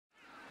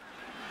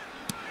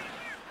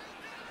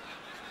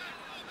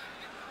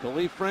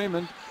Khalif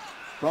Raymond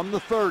from the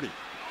 30.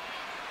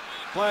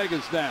 Flag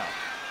is down.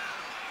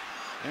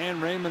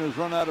 And Raymond has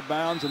run out of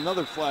bounds.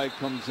 Another flag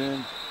comes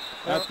in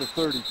at the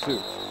 32.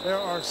 There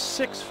are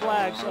 6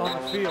 flags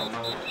on the field.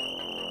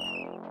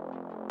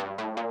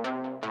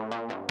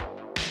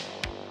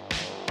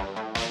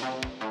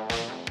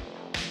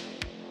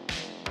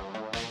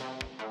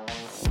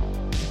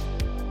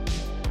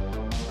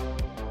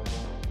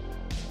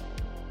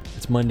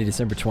 It's Monday,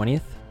 December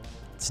 20th.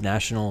 It's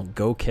National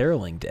Go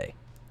Caroling Day.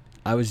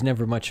 I was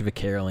never much of a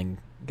caroling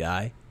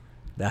guy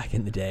back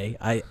in the day.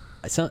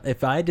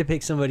 If I had to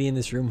pick somebody in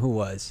this room who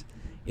was,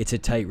 it's a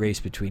tight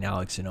race between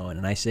Alex and Owen.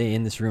 And I say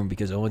in this room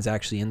because Owen's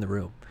actually in the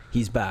room.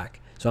 He's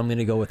back. So I'm going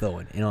to go with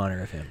Owen in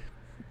honor of him.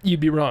 You'd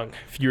be wrong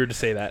if you were to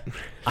say that.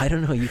 I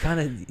don't know.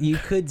 You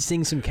could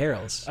sing some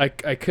carols. I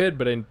could,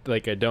 but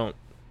I don't.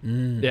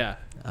 Yeah.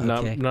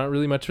 Okay. Not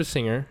really much of a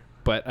singer,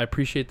 but I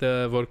appreciate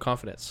the vote of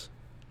confidence.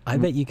 I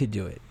bet you could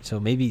do it. So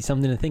maybe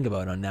something to think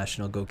about on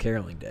National Go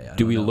Caroling Day.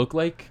 Do we look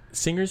like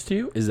singers to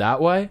you? Is that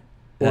why?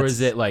 Or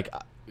is it like,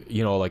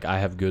 like I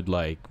have good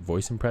like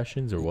voice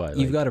impressions or what?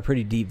 You've got a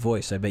pretty deep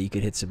voice. I bet you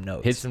could hit some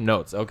notes. Hit some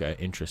notes. Okay,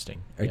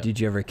 interesting. Or did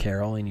you ever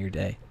carol in your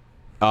day?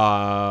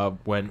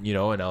 When, in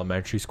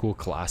elementary school,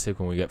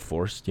 classic when we get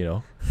forced,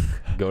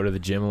 go to the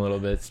gym a little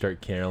bit, start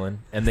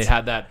caroling. And they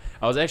had that,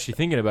 I was actually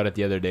thinking about it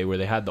the other day, where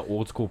they had the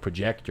old school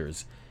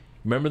projectors.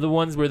 Remember the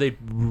ones where they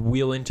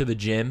wheel into the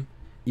gym?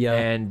 Yeah.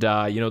 And,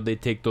 they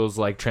take those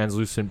like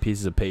translucent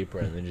pieces of paper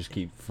and then just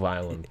keep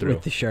filing through.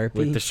 With the Sharpie?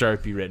 With the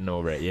Sharpie written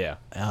over it, yeah.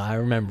 I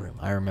remember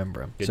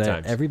him. Good so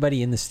times.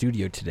 Everybody in the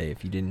studio today,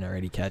 if you didn't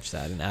already catch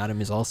that, and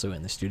Adam is also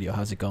in the studio.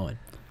 How's it going?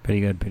 Pretty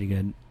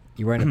good.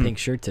 You're wearing a pink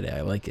shirt today.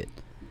 I like it.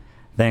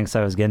 Thanks.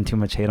 I was getting too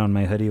much hate on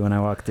my hoodie when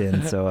I walked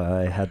in, so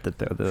I had to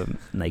throw the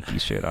Nike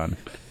shirt on.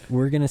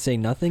 We're going to say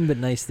nothing but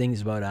nice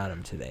things about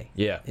Adam today.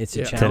 Yeah. It's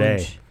a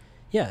challenge. Today.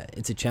 Yeah,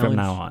 it's a challenge. From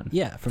now on.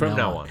 Yeah, from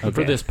now on. Okay.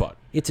 For this pod.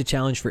 It's a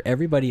challenge for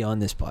everybody on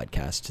this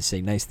podcast to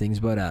say nice things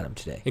about Adam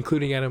today.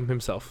 Including Adam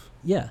himself.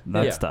 Yeah.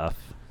 That's tough.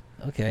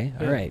 Okay,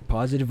 all right.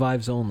 Positive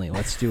vibes only.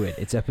 Let's do it.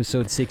 It's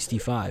episode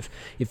 65.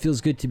 It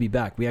feels good to be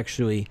back. We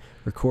actually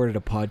recorded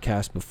a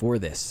podcast before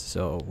this,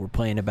 so we're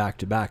playing it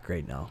back-to-back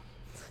right now.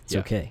 It's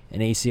okay. An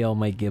ACL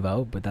might give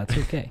out, but that's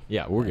okay.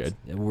 Yeah, we're good.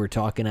 We're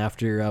talking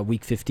after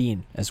week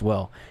 15 as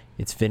well.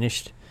 It's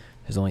finished.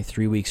 There's only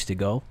 3 weeks to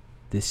go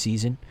this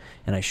season.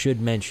 And I should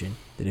mention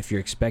that if you're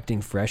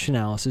expecting fresh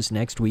analysis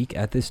next week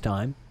at this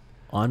time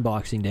on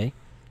Boxing Day,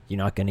 you're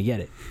not going to get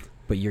it.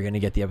 But you're going to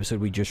get the episode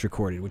we just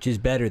recorded, which is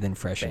better than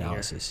fresh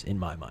analysis in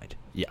my mind.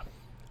 Yeah.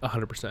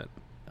 100%.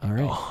 All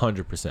right.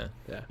 100%.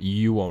 Yeah.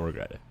 You won't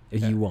regret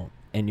it. You won't.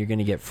 And you're going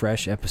to get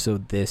fresh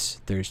episode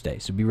this Thursday.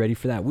 So be ready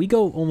for that. We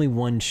go only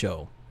one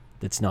show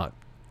that's not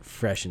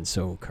fresh and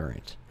so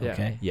current.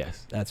 Okay? Yeah.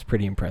 Yes. That's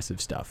pretty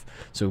impressive stuff.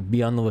 So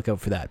be on the lookout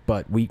for that.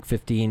 But week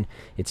 15,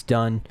 it's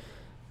done.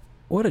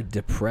 What a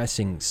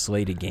depressing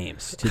slate of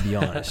games, to be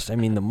honest. I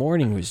mean, the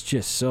morning was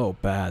just so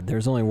bad. There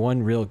was only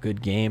one real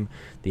good game.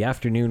 The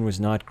afternoon was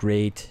not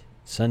great.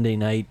 Sunday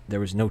night, there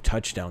was no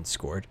touchdown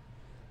scored.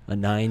 A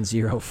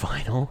 9-0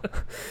 final.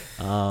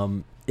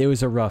 It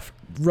was a rough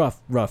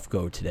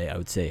go today, I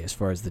would say, as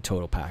far as the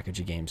total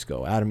package of games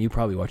go. Adam, you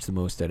probably watched the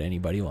most out of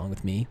anybody along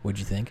with me. What'd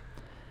you think?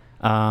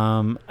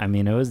 I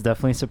mean, it was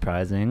definitely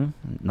surprising.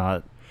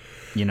 Not...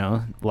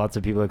 lots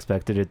of people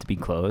expected it to be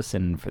close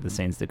and for the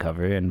Saints to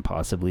cover and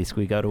possibly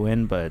squeak out a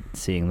win, but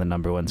seeing the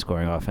number one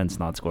scoring offense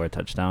not score a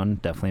touchdown,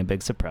 definitely a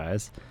big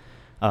surprise.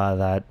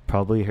 That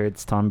probably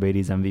hurts Tom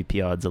Brady's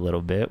MVP odds a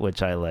little bit,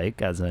 which I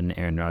like as an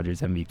Aaron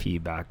Rodgers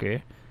MVP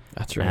backer.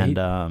 That's right. And,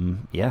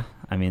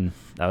 I mean,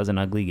 that was an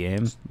ugly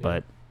game,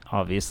 but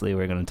obviously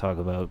we're going to talk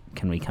about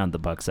can we count the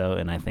Bucs out,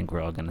 and I think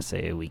we're all going to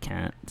say we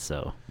can't.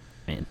 So,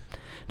 I mean,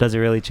 does it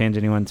really change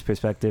anyone's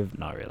perspective?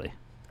 Not really.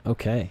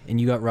 Okay.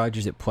 And you got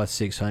Rodgers at plus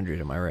 600,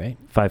 am I right?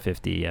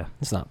 550, yeah.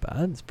 It's not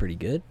bad. It's pretty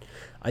good.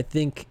 I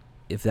think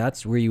if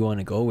that's where you want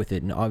to go with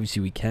it, and obviously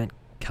we can't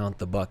count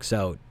the Bucs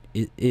out,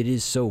 it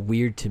is so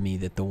weird to me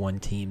that the one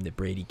team that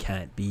Brady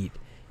can't beat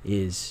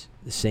is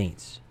the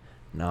Saints.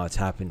 Now it's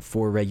happened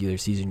 4 regular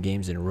season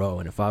games in a row,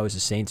 and if I was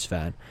a Saints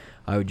fan,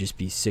 I would just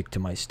be sick to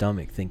my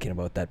stomach thinking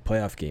about that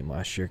playoff game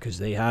last year because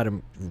they had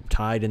them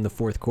tied in the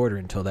fourth quarter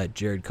until that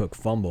Jared Cook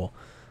fumble.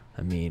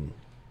 I mean...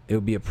 it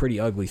would be a pretty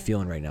ugly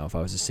feeling right now if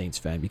I was a Saints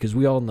fan because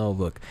we all know,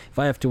 look, if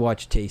I have to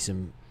watch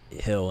Taysom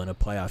Hill in a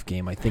playoff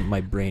game, I think my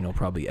brain will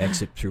probably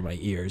exit through my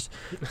ears.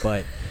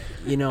 But,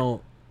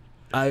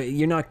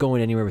 you're not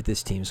going anywhere with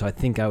this team, so I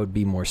think I would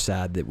be more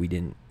sad that we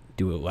didn't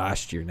do it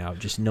last year now,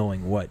 just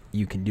knowing what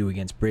you can do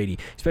against Brady,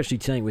 especially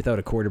tonight without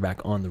a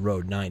quarterback on the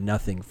road,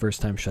 9-0,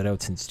 first-time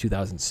shutout since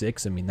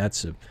 2006. I mean,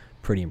 that's a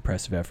pretty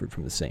impressive effort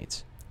from the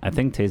Saints. I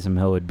think Taysom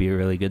Hill would be a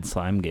really good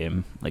slime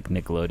game, like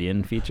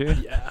Nickelodeon feature.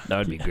 Yeah. That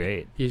would be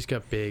great. He's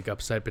got big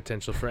upside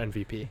potential for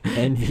MVP.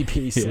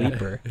 MVP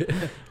sleeper.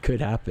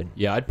 Could happen.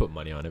 Yeah, I'd put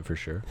money on it for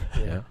sure.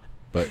 Yeah.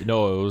 But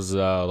no, it was,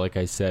 like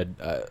I said,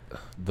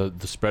 the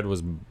spread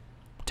was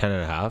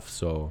 10.5,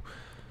 so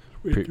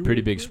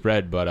pretty big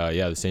spread. But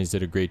yeah, the Saints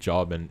did a great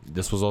job, and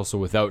this was also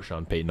without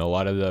Sean Payton. A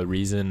lot of the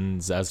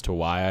reasons as to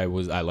why I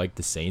liked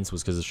the Saints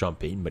was because of Sean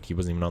Payton, but he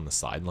wasn't even on the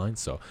sideline.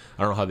 So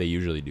I don't know how they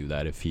usually do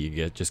that, if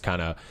he just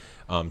kind of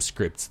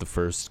scripts the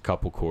first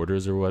couple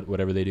quarters or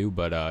whatever they do.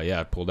 But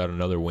yeah, pulled out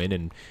another win,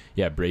 and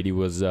yeah, Brady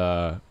was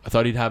I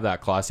thought he'd have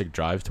that classic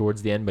drive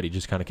towards the end, but he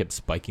just kind of kept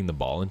spiking the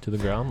ball into the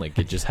ground, like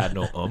it just had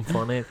no oomph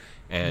on it.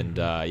 And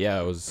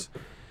yeah,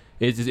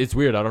 it's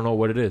weird. I don't know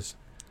what it is.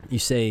 You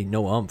say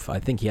no umph. I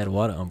think he had a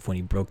lot of umph when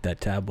he broke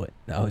that tablet.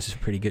 That was a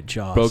pretty good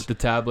job. Broke the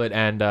tablet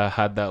and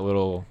had that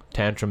little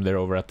tantrum there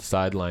over at the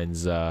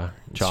sidelines.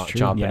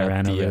 Chopping Yeah, at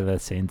ran the, over to the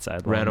Saints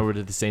sideline. ran over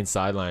to the Saints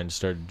sideline and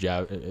started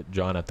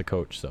jawing at the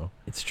coach. So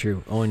It's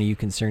true. Owen, are you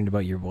concerned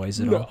about your boys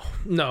at all?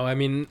 No, I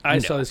mean, I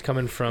saw this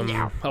coming from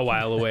a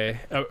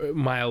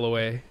mile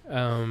away.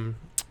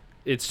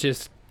 It's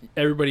just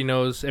everybody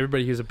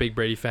who's a big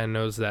Brady fan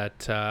knows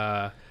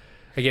that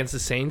against the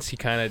Saints, he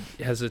kind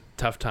of has a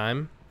tough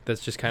time.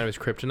 That's just kind of his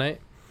kryptonite.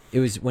 It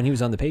was when he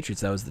was on the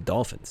Patriots, that was the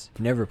Dolphins.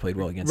 He never played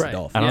well against the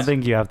Dolphins. I don't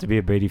think you have to be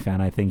a Brady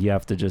fan. I think you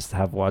have to just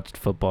have watched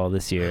football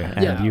this year,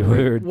 and Yeah. you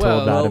were told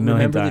that a million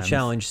remember times. the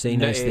challenge, say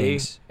nice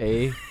things.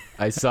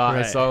 I saw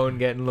Right. him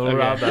getting a little Okay.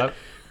 riled up.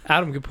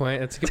 Adam, good point.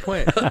 That's a good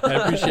point. I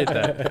appreciate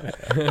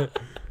that.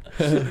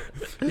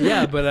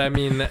 Yeah, but I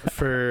mean,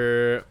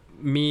 for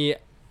me,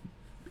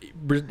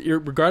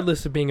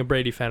 regardless of being a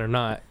Brady fan or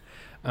not,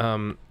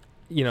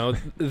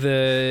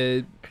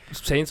 the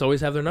Saints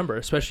always have their number.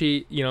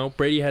 Especially,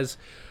 Brady has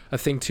a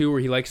thing too where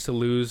he likes to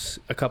lose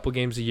a couple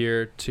games a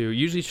year to,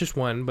 usually it's just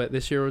one, but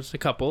this year it was a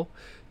couple,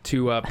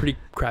 to pretty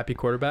crappy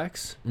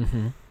quarterbacks.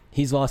 Mm-hmm.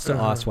 He's lost to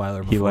Osweiler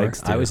before. He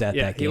likes to. I was at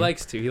Yeah, that game. he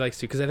likes to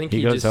because I think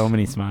He goes just so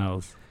many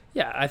smiles.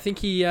 Yeah, I think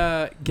he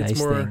gets nice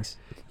more. things.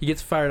 He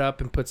gets fired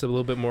up and puts a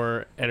little bit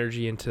more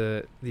energy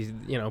into these,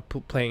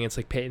 playing against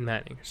like Peyton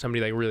Manning or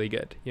somebody like really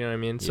good. You know what I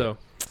mean? Yeah. So,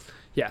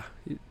 yeah,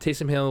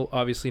 Taysom Hill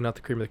obviously not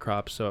the cream of the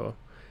crop, so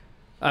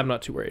I'm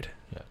not too worried.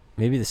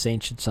 Maybe the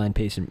Saints should sign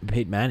Peyton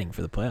Manning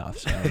for the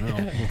playoffs. I don't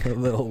know. A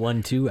little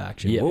 1-2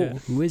 action. Yeah. Whoa,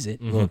 who is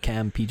it? Mhm. A little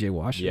Cam PJ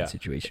Washington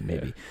situation,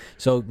 maybe. Yeah.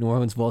 So New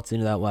Orleans vaults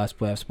into that last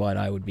playoff spot.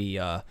 I would be,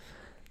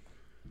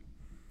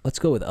 let's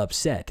go with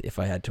upset if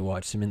I had to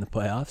watch them in the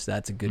playoffs.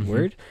 That's a good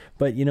word.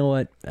 But you know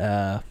what?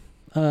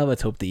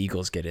 Let's hope the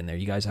Eagles get in there.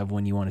 You guys have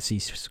one you want to see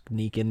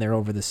sneak in there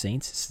over the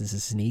Saints?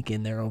 Sneak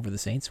in there over the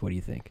Saints? What do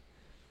you think?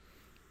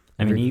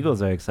 I mean,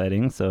 Eagles are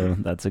exciting, so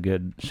that's a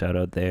good shout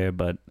out there.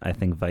 But I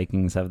think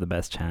Vikings have the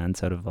best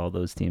chance out of all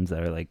those teams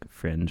that are like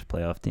fringe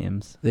playoff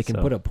teams. They can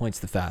So, put up points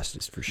the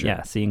fastest for sure.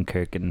 Yeah, seeing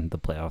Kirk in the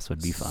playoffs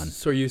would be fun.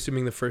 So are you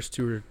assuming the first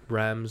two are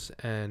Rams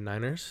and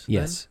Niners?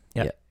 Yes.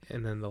 Yeah. Yeah.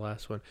 And then the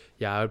last one,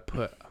 yeah, I would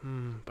put,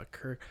 but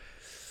Kirk.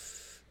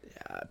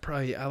 Yeah,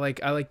 probably. I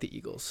like the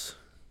Eagles.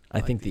 I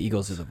think the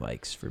Eagles are the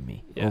Vikes for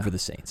me Yeah. over the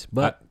Saints.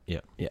 But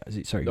Yeah.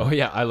 Sorry. Oh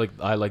yeah, I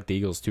like the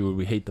Eagles too.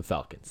 We hate the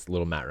Falcons.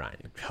 Little Matt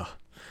Ryan.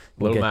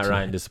 We'll Little get Matt to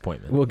Ryan it.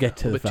 disappointment. We'll get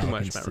to the bit too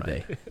much, Falcons Matt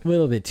today. Ryan. A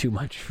little bit too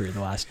much for the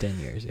last 10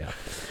 years, yeah.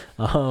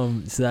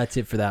 So that's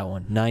it for that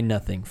one.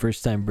 9-0.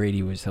 First time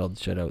Brady was held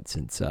shutout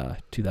since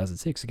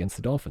 2006 against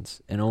the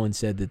Dolphins. And Owen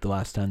said that the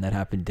last time that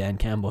happened, Dan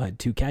Campbell had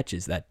 2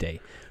 catches that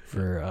day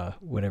for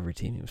whatever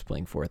team he was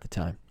playing for at the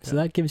time. So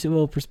that gives you a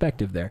little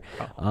perspective there.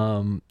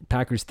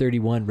 Packers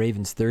 31,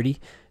 Ravens 30.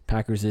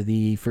 Packers are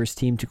the first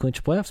team to clinch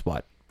a playoff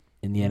spot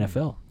in the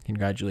NFL.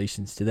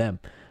 Congratulations to them.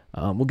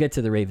 We'll get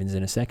to the Ravens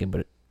in a second,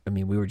 but I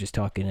mean, we were just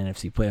talking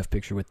NFC playoff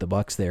picture with the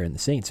Bucs there and the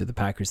Saints. Are the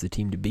Packers the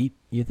team to beat,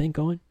 you think,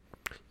 Owen?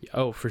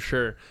 Oh, for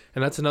sure.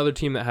 And that's another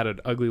team that had an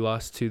ugly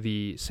loss to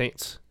the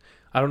Saints.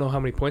 I don't know how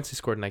many points they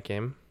scored in that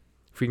game.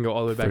 If we can go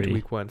all the way back to 3.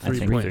 week 1. I 3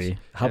 think points. 3.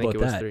 How I think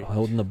about it was that? 3.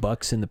 Holding the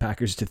Bucs and the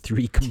Packers to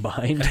 3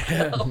 combined.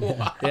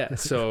 Yeah,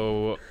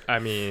 so, I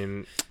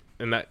mean,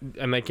 in that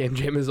game,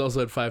 Jameis also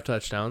had 5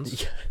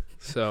 touchdowns.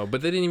 So,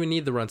 but they didn't even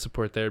need the run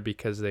support there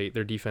because their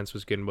defense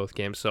was good in both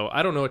games. So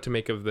I don't know what to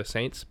make of the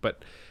Saints,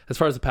 but as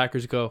far as the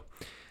Packers go,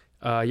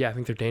 yeah, I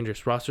think they're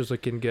dangerous. Roster's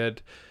looking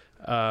good,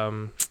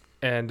 and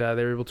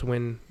they were able to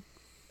win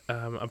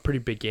a pretty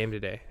big game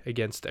today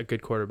against a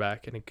good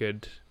quarterback and a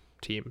good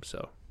team.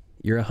 So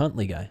You're a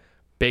Huntley guy.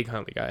 big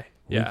Huntley guy.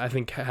 Yeah, I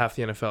think half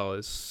the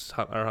NFL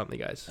are Huntley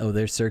guys. Oh,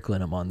 they're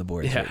circling him on the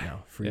boards Yeah. right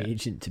now. Free Yeah.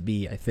 agent to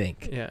be, I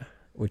think. Yeah.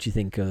 What you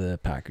think of the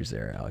Packers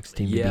there, Alex?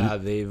 Team to Yeah,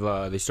 beat?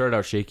 they started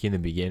out shaky in the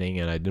beginning,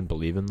 and I didn't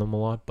believe in them a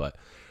lot, but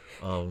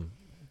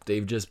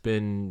they've just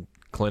been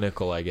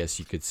clinical, I guess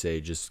you could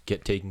say. Just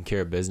taking care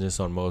of business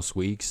on most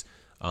weeks.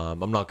 I'm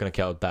not going to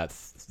count that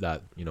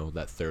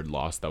third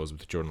loss that was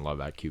with Jordan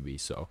Love at QB,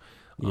 so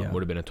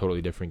would have been a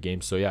totally different game.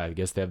 So yeah, I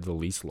guess they have the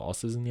least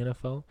losses in the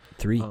NFL.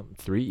 3.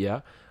 3,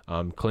 yeah.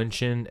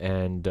 Clinching,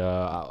 and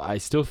I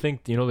still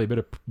think they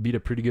beat a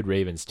pretty good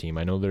Ravens team.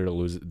 I know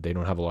they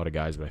don't have a lot of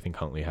guys, but I think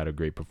Huntley had a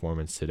great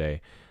performance today,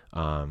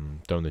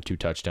 throwing the 2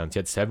 touchdowns. He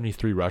had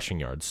 73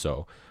 rushing yards,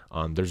 so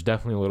there's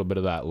definitely a little bit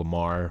of that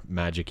Lamar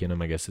magic in him.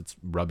 I guess it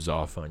rubs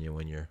off on you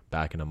when you're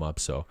backing him up.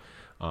 So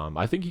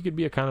I think he could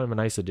be a kind of a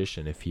nice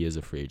addition if he is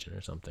a free agent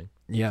or something.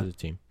 Yeah, to the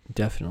team.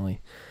 definitely.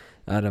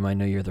 Adam, I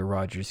know you're the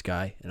Rodgers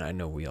guy, and I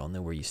know we all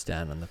know where you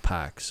stand on the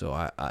pack. So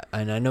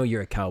I know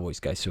you're a Cowboys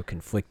guy, so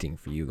conflicting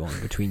for you going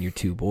between your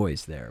two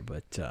boys there.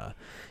 But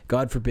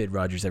God forbid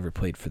Rodgers ever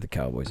played for the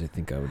Cowboys. I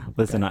think I would.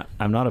 Listen,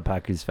 I'm not a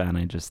Packers fan.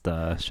 I just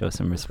show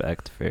some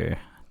respect for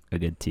a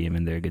good team,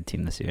 and they're a good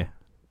team this year.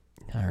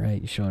 All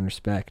right, you're showing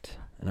respect,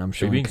 and I'm Are you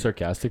showing. being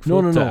sarcastic?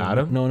 No, to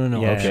Adam? No.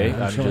 Yeah, Okay,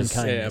 I'm I'm showing just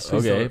kindness.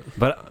 okay.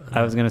 But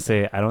I was gonna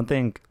say, I don't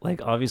think,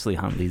 like, obviously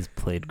Huntley's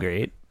played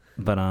great,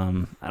 but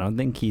I don't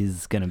think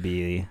he's gonna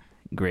be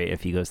great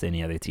if he goes to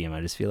any other team.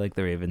 I just feel like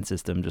the Ravens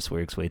system just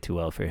works way too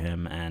well for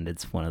him, and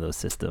it's one of those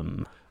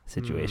system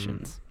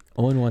situations.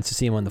 Owen wants to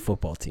see him on the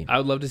football team. I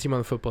would love to see him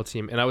on the football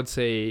team, and I would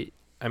say,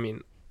 I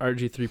mean,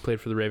 RG3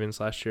 played for the Ravens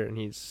last year, and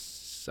he's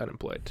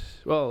unemployed.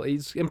 Well,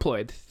 he's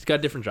employed. He's got a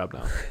different job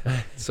now.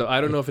 So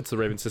I don't know if it's the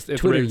Ravens system.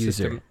 Twitter the Ravens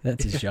user. system,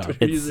 That's his job.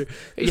 Twitter user.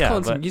 He's yeah,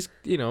 calling but some. He's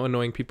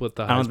annoying people at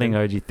the. I don't think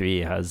Heisman.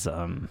 RG3 has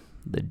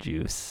the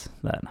juice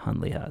that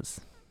Huntley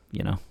has.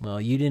 You know. Well,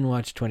 you didn't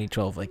watch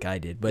 2012 like I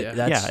did, but Yeah.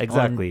 that's Yeah,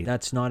 exactly.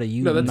 that's not a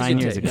you. No, that's a 9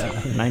 good years take.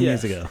 ago. 9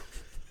 years ago.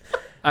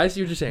 I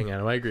see what you're saying,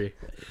 Adam. I agree.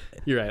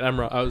 You're right. I'm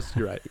wrong.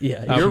 You're right.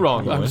 Yeah, You're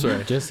wrong. I'm Owen.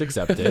 sorry. Just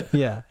accept it.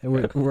 Yeah,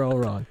 we're all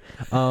wrong.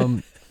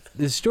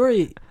 The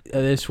story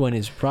of this one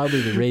is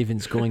probably the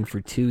Ravens going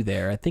for 2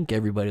 there. I think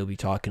everybody will be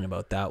talking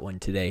about that one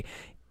today.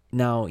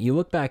 Now, you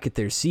look back at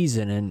their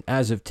season, and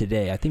as of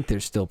today, I think they're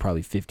still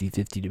probably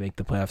 50-50 to make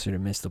the playoffs or to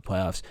miss the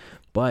playoffs.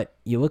 But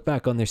you look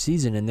back on their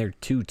season, and they're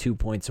 2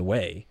 points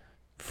away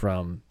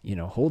from,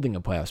 holding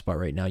a playoff spot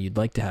right now. You'd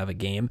like to have a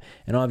game,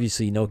 and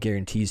obviously no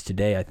guarantees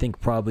today. I think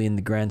probably in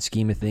the grand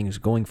scheme of things,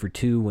 going for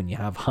 2 when you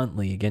have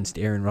Huntley against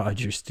Aaron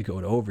Rodgers to go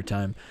to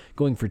overtime,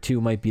 going for 2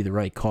 might be the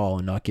right call,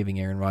 and not giving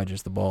Aaron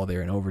Rodgers the ball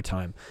there in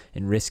overtime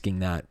and risking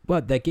that.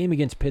 But that game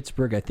against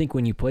Pittsburgh, I think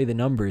when you play the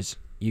numbers,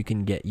 you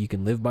can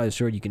live by the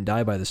sword, you can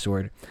die by the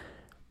sword.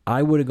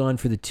 I would have gone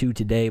for the 2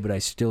 today, but I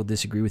still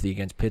disagree with you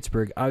against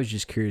Pittsburgh. I was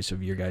just curious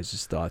of your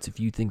guys' thoughts. If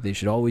you think they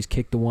should always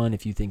kick the 1,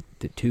 if you think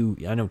the 2,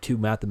 I know 2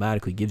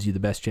 mathematically gives you the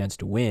best chance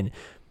to win,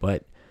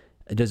 but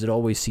does it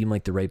always seem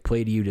like the right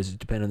play to you? Does it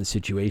depend on the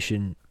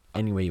situation?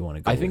 Any way you want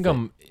to go. I think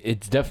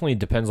it definitely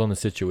depends on the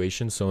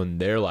situation. So in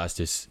their last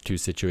 2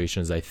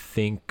 situations, I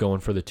think going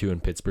for the 2 in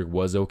Pittsburgh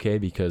was okay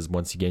because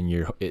once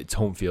again, it's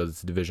home field,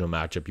 it's a divisional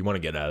matchup. You want to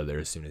get out of there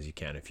as soon as you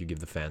can. If you give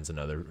the fans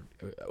another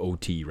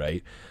OT,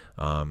 right?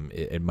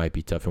 It might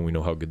be tough, and we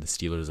know how good the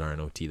Steelers are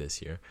in OT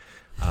this year.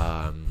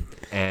 But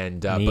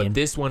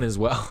this one as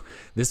well.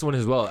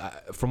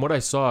 From what I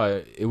saw,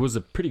 it was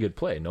a pretty good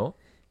play. No,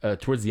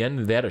 towards the end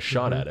they had a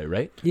shot at it,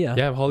 right? Yeah.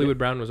 Yeah, Hollywood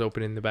Brown was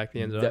open in the back of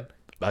the end zone.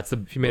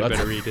 If you made a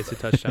better read, it's a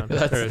touchdown.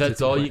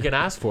 That's all you can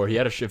ask for.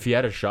 If he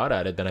had a shot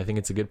at it, then I think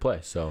it's a good play.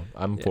 So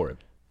I'm for it.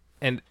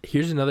 And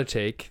here's another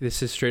take.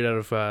 This is straight out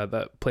of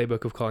the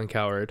playbook of Colin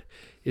Cowherd,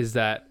 is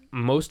that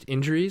most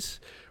injuries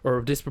or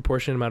a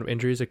disproportionate amount of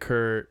injuries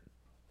occur,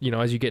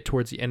 as you get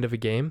towards the end of a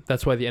game.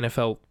 That's why the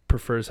NFL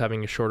prefers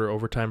having a shorter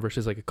overtime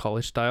versus like a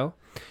college style.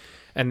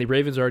 And the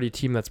Ravens are already a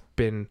team that's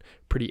been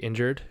pretty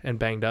injured and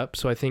banged up.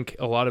 So I think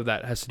a lot of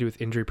that has to do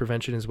with injury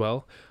prevention as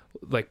well.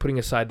 Like putting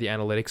aside the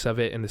analytics of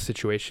it and the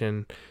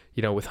situation,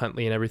 with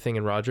Huntley and everything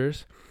and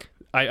Rodgers,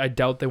 I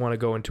doubt they want to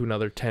go into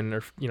another 10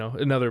 or,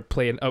 another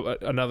play and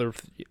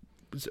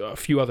a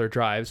few other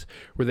drives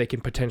where they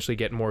can potentially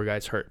get more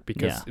guys hurt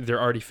because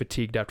they're already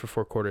fatigued after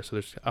 4 quarters. So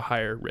there's a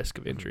higher risk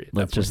of injury.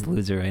 Let's just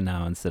lose it right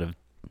now instead of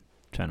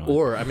trying to win.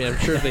 Or, I'm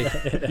sure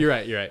they, you're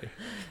right.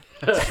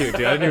 That's cute,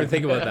 dude. I didn't even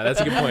think about that.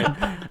 That's a good point.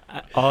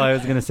 All I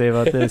was going to say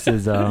about this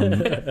is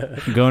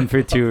going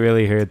for 2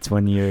 really hurts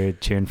when you're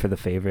cheering for the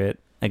favorite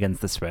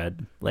against the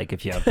spread. Like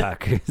if you have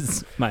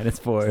Packers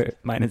 -4,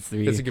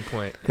 -3. That's a good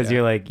point. Because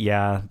you're like,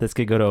 this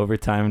could go to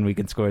overtime and we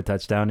can score a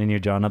touchdown, and you're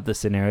drawing up the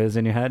scenarios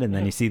in your head, and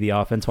then you see the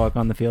offense walk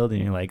on the field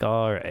and you're like,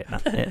 all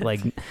right.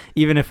 Like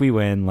even if we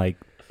win, like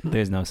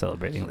there's no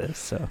celebrating this.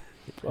 So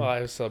Well,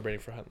 I was celebrating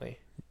for Huntley.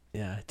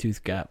 Yeah,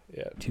 Tooth Gap.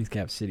 Yeah. Tooth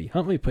Gap City.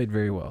 Huntley played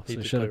very well,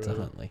 so shout out to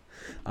Huntley.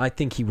 I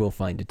think he will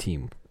find a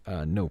team.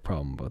 No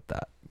problem about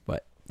that.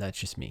 But that's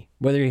just me.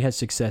 Whether he has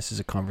success is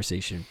a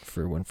conversation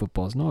for when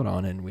football's not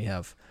on and we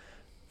have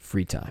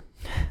free time.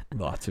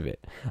 Lots of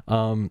it.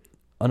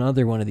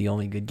 Another one of the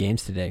only good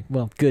games today.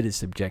 Well, good is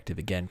subjective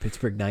again.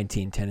 Pittsburgh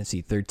 19,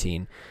 Tennessee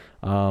 13.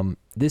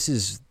 This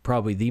is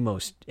probably the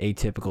most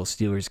atypical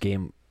Steelers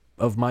game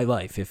of my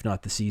life, if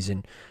not the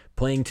season.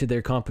 Playing to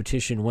their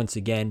competition once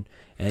again,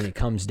 and it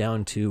comes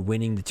down to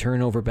winning the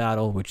turnover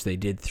battle, which they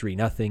did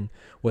 3-0.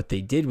 What they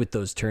did with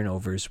those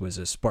turnovers was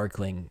a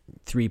sparkling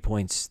 3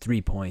 points,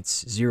 3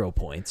 points, 0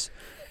 points.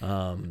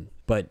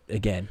 But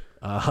again,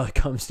 it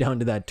comes down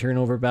to that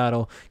turnover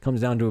battle, comes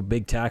down to a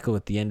big tackle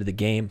at the end of the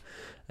game.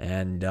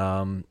 And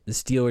the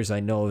Steelers, I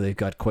know they've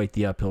got quite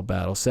the uphill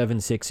battle,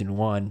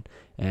 7-6-1,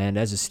 And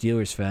as a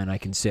Steelers fan, I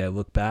can say I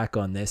look back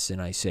on this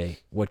and I say,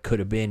 what could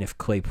have been if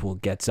Claypool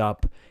gets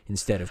up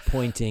instead of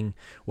pointing?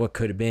 What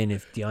could have been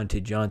if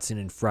Deontay Johnson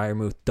and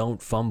Freiermuth don't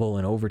fumble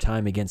in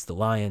overtime against the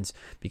Lions?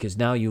 Because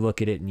now you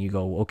look at it and you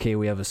go, okay,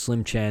 we have a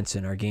slim chance,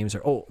 and our games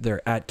are,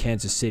 they're at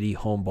Kansas City,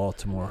 home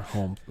Baltimore,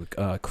 home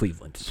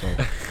Cleveland. So,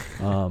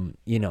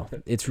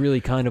 it's really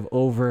kind of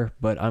over,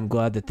 but I'm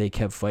glad that they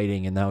kept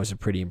fighting, and that was a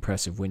pretty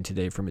impressive win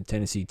today from a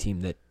Tennessee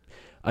team that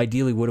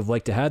ideally would have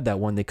liked to have that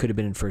one. They could have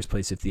been in first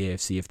place if the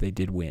AFC if they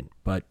did win,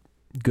 but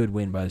good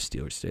win by the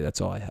Steelers today. That's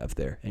all I have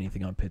there.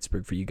 Anything on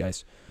Pittsburgh for you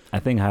guys? I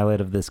think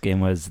highlight of this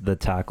game was the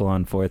tackle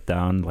on 4th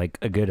down, like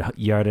a good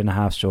yard and a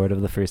half short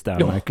of the first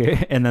down marker,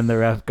 and then the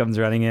ref comes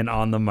running in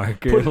on the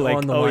marker, like,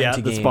 on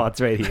the the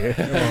spot's right here.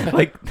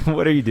 Like,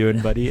 what are you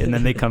doing, buddy? And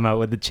then they come out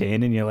with the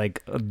chain, and you're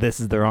like, this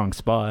is the wrong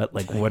spot.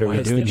 Like, what are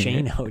we doing? The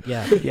chain out,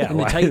 yeah. And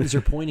the Titans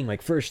are pointing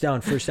like first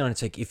down.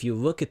 It's like, if you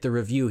look at the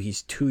review,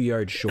 he's 2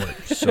 yards short.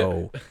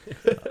 So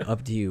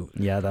up to you.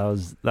 Yeah, that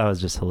was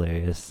just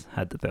hilarious.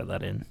 Had to throw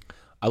that in.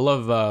 I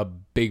love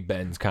Big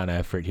Ben's kind of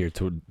effort here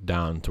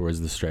down towards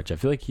the stretch. I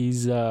feel like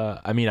he's. I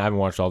haven't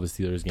watched all the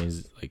Steelers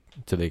games like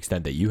to the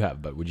extent that you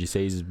have, but would you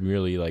say he's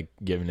really like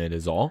giving it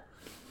his all?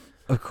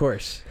 Of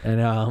course, and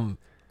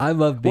I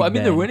love Big Ben.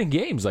 They're winning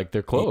games. Like,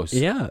 they're close.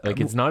 Yeah, like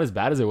it's not as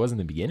bad as it was in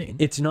the beginning.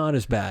 It's not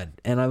as bad,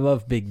 and I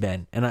love Big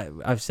Ben. And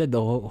I've said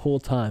the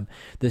whole time,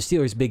 the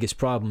Steelers' biggest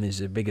problem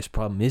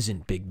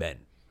isn't Big Ben.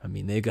 I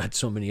mean, they've got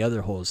so many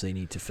other holes they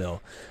need to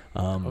fill.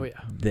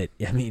 That,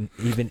 I mean,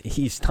 even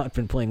he's not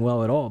been playing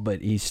well at all,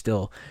 but he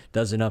still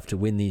does enough to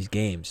win these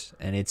games.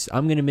 And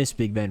I'm going to miss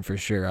Big Ben for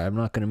sure. I'm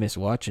not going to miss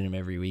watching him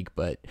every week,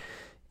 but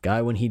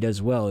guy, when he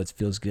does well, it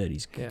feels good.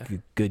 He's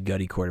a good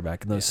gutty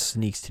quarterback. And those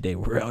sneaks today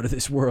were out of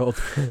this world,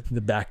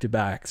 the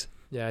back-to-backs.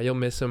 Yeah, you'll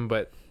miss him,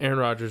 but Aaron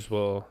Rodgers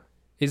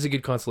he's a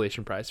good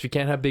consolation prize. If you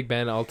can't have Big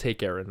Ben, I'll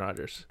take Aaron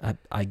Rodgers.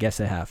 I guess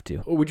I have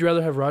to. Would you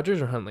rather have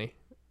Rodgers or Huntley?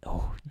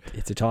 Oh,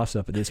 it's a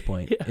toss-up at this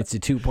point. Yeah. It's a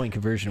 2-point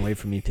conversion away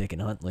from me picking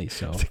Huntley,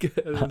 so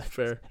that's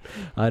fair.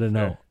 I don't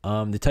know.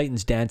 The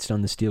Titans danced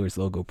on the Steelers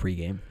logo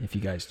pregame, if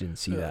you guys didn't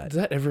see that. Does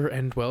that ever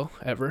end well?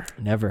 Ever?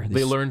 Never.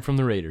 They learned from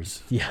the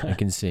Raiders. Yeah. I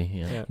can see.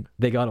 Yeah.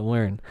 They got to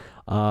learn.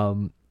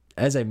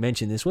 As I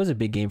mentioned, this was a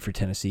big game for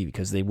Tennessee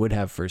because they would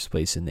have first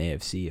place in the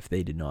AFC if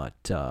they did not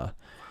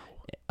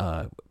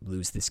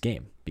lose this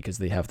game, because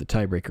they have the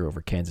tiebreaker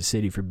over Kansas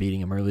City for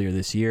beating them earlier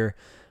this year.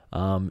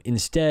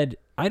 Instead,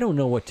 I don't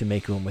know what to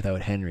make of him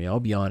without Henry. I'll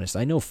be honest.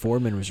 I know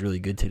Foreman was really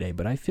good today,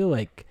 but I feel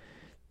like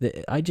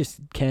I just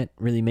can't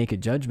really make a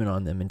judgment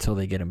on them until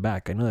they get him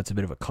back. I know that's a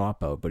bit of a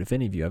cop-out, but if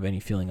any of you have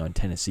any feeling on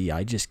Tennessee,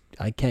 I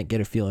can't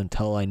get a feel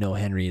until I know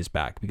Henry is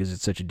back, because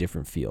it's such a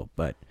different feel.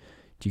 But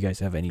do you guys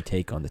have any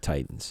take on the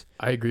Titans?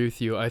 I agree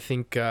with you. I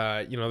think,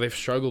 they've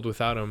struggled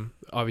without him.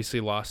 Obviously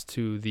lost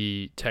to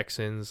the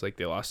Texans, like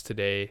they lost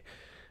today.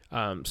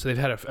 So they've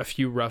had a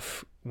few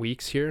rough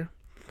weeks here.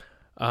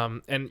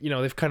 And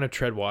they've kind of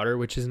tread water,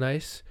 which is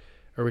nice,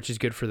 or which is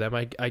good for them,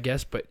 I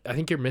guess. But I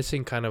think you're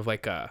missing kind of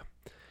like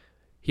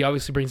he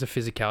obviously brings a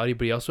physicality,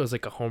 but he also has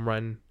like a home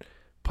run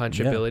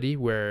punch ability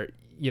where,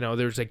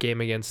 there's a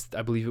game against,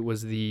 I believe it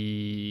was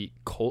the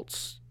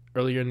Colts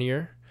earlier in the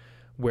year,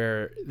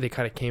 where they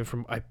kind of came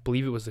from, I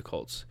believe it was the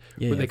Colts,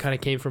 where they kind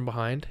of came from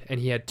behind, and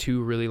he had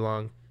 2 really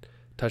long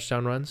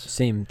touchdown runs.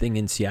 Same thing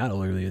in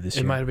Seattle earlier this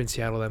year. It might have been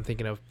Seattle that I'm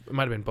thinking of. It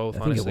might have been both,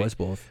 honestly. I think it was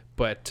both.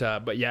 But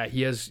yeah,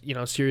 he has,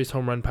 serious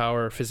home run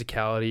power,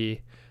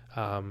 physicality.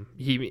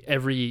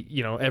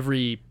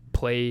 Every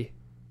play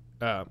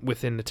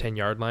within the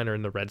 10-yard line or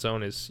in the red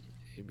zone has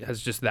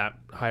just that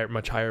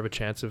much higher of a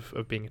chance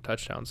of being a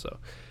touchdown. So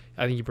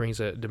I think he brings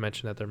a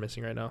dimension that they're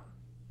missing right now.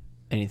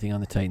 Anything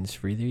on the Titans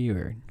for either of you,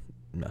 or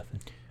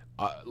nothing?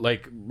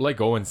 Like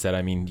Owen said,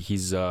 I mean,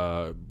 he's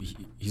one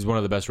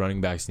of the best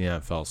running backs in the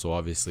NFL, so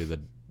obviously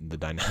the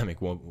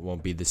dynamic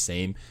won't be the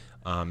same.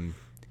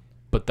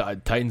 But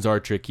the Titans are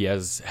tricky.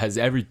 Has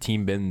every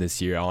team been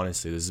this year?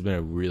 Honestly, this has been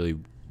a really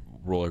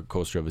roller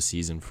coaster of a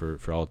season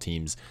for all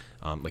teams.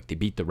 Like, they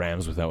beat the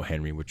Rams without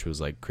Henry, which was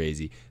like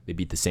crazy. They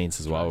beat the Saints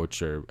as well,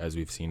 which are, as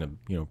we've seen,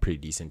 a pretty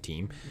decent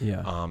team.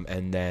 Yeah.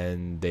 And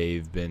then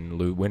they've been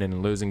winning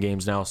and losing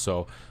games now.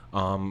 So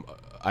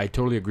I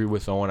totally agree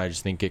with Owen. I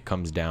just think it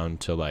comes down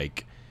to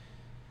like,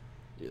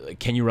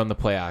 can you run the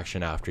play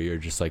action after you're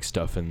just like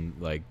stuffing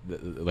like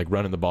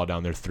running the ball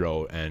down their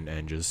throat,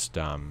 and just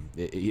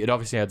it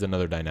obviously adds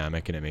another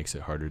dynamic, and it makes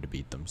it harder to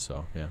beat them.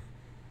 So yeah.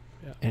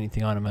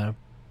 Anything on him, Adam?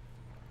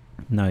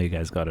 No, you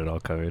guys got it all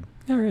covered.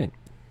 All right,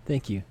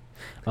 thank you.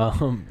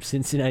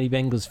 Cincinnati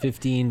Bengals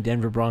 15,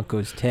 Denver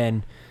Broncos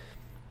 10.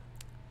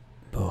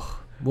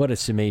 Oh, what a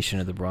summation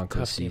of the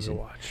Broncos season.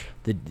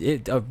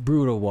 A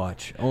brutal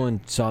watch. Owen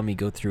saw me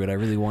go through it. I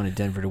really wanted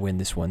Denver to win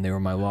this one. They were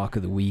my lock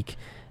of the week.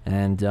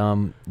 And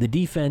the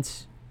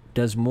defense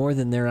does more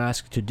than they're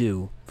asked to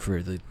do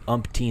for the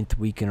umpteenth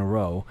week in a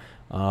row,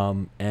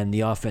 and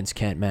the offense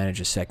can't manage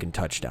a second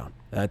touchdown.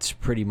 That's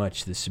pretty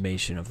much the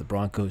summation of the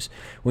Broncos.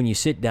 When you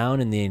sit down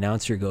and the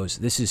announcer goes,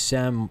 "This is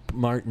Sam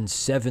Martin's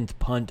 7th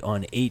punt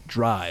on 8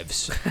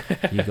 drives,"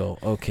 you go,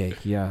 "Okay,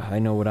 yeah, I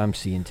know what I'm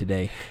seeing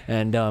today."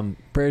 And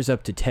prayers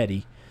up to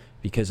Teddy,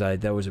 because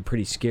that was a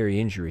pretty scary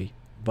injury.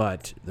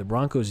 But the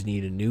Broncos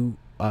need a new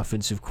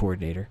offensive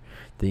coordinator.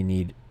 They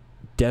need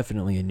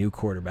definitely a new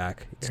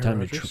quarterback. It's Aaron time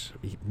Rodgers?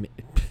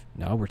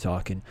 now we're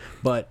talking.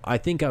 But I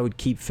think I would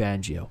keep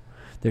Fangio.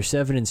 They're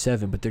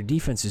 7-7, but their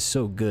defense is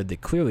so good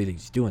that clearly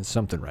he's doing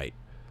something right.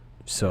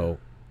 So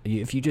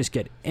if you just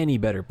get any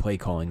better play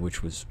calling,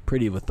 which was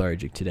pretty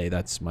lethargic today,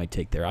 that's my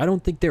take there. I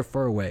don't think they're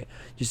far away.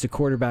 Just a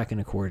quarterback and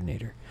a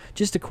coordinator.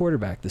 Just a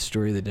quarterback, the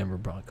story of the Denver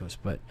Broncos.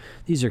 But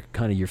these are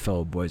kind of your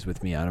fellow boys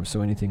with me, Adam.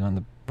 So anything on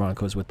the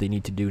Broncos, what they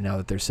need to do now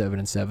that they're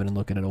 7-7 and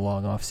looking at a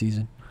long off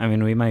season? I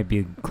mean, we might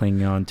be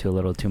clinging on to a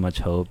little too much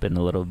hope and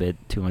a little bit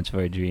too much of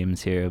our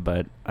dreams here,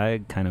 but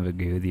I kind of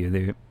agree with you.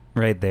 They're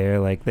right there.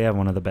 Like, they have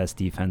one of the best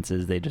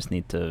defenses. They just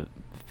need to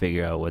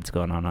figure out what's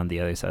going on the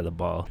other side of the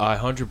ball. I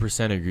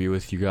 100% agree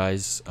with you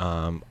guys.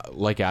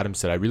 Like Adam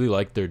said, I really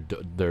liked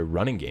their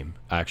running game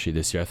actually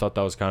this year. I thought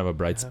that was kind of a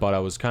bright spot. I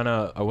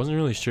wasn't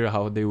really sure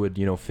how they would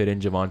fit in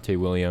Javonte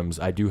Williams.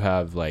 I do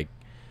have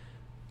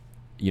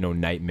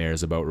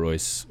nightmares about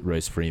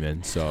Royce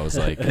Freeman, so I was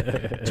like,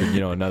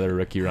 another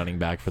rookie running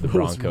back for the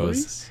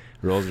Broncos.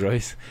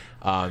 Rolls-Royce.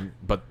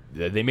 But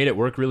they made it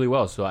work really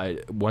well. So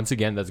once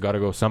again, that's got to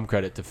go some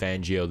credit to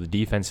Fangio. The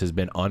defense has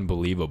been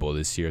unbelievable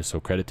this year, so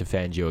credit to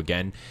Fangio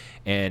again.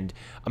 And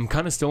I'm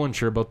kind of still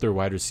unsure about their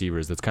wide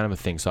receivers. That's kind of a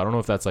thing. So I don't know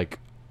if that's like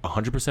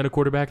 100% a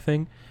quarterback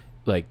thing.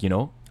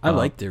 I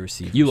like their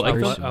receivers. You like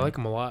them? I like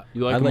them a lot.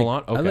 You like them a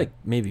lot? Okay. I like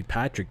maybe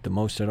Patrick the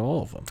most out of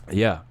all of them.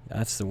 Yeah.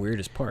 That's the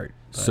weirdest part.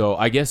 So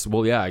I guess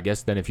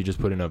then if you just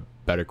put in a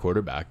better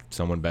quarterback,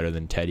 someone better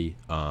than Teddy,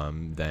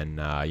 then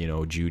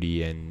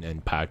Judy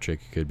and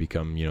Patrick could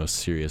become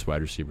serious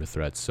wide receiver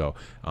threats. So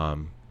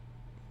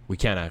we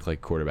can't act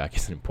like quarterback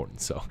isn't important.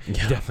 So you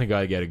definitely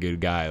got to get a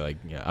good guy. I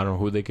don't know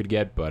who they could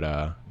get,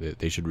 but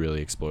they should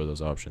really explore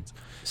those options.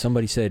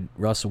 Somebody said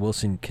Russell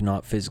Wilson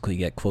cannot physically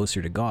get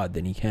closer to God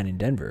than he can in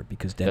Denver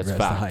because Denver has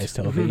the highest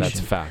elevation. That's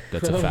a fact.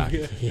 That's a fact.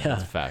 Yeah,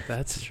 that's a fact.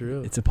 That's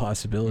true. It's a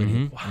possibility.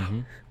 Mm-hmm. Wow. Mm-hmm.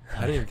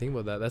 I didn't even think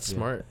about that. That's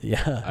smart.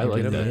 Yeah, I like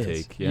really that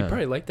is. take. Yeah. You'd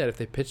probably like that if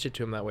they pitched it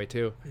to him that way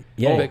too.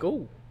 Yeah, Like,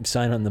 oh,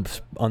 sign on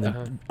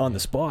the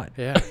spot.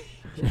 yeah.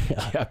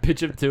 Yeah,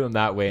 pitch him to him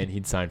that way, and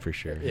he'd sign for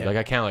sure. Yeah.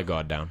 I can't let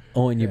God down.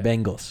 Oh, and your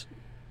Bengals.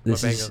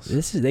 This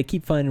is they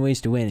keep finding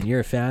ways to win, and you're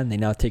a fan. They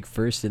now take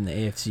first in the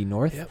AFC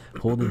North,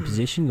 holding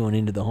position going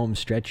into the home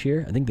stretch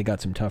here. I think they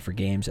got some tougher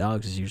games.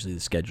 Alex is usually the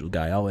scheduled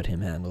guy. I'll let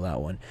him handle that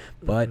one.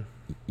 But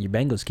your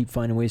Bengals keep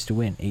finding ways to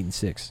win,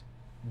 8-6.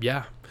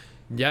 Yeah.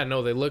 Yeah,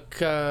 no, they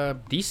look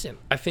decent.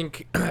 I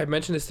think I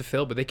mentioned this to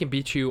Phil, but they can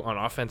beat you on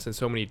offense in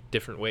so many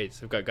different ways.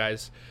 They've got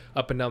guys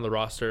up and down the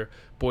roster.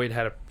 Boyd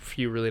had a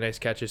few really nice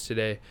catches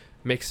today.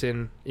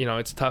 Mixon,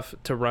 it's tough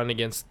to run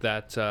against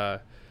that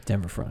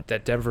Denver front.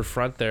 That Denver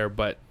front there,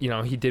 but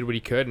he did what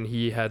he could, and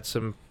he had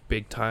some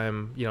big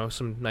time,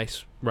 some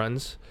nice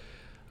runs.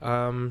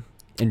 And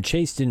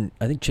Chase didn't.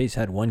 I think Chase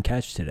had one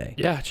catch today.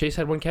 Yeah, Chase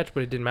had one catch,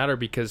 but it didn't matter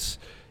because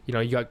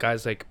you got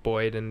guys like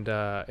Boyd and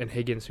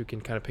Higgins who can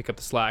kind of pick up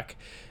the slack,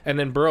 and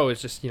then Burrow is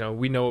just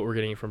we know what we're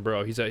getting from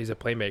Burrow. He's a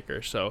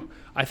playmaker. So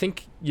I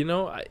think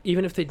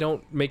even if they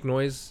don't make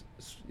noise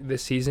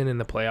this season in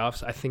the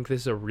playoffs, I think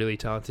this is a really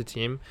talented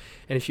team.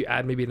 And if you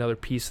add maybe another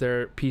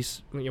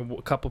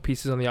a couple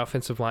pieces on the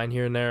offensive line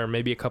here and there, or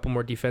maybe a couple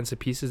more defensive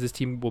pieces, this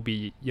team will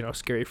be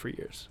scary for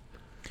years.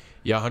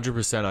 Yeah,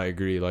 100%. I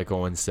agree. Like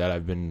Owen said,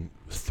 I've been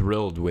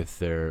thrilled with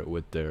their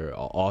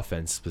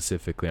offense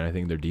specifically, and I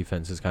think their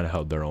defense has kind of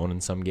held their own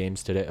in some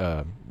games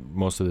today,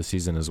 most of the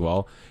season as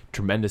well.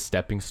 Tremendous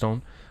stepping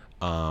stone,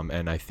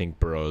 and I think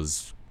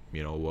Burrow's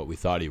what we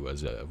thought he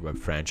was, a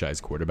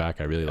franchise quarterback.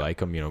 I really like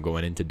him.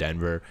 Going into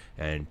Denver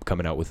and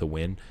coming out with a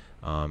win,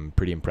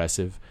 pretty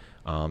impressive.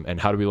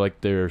 And how do we like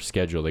their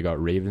schedule? They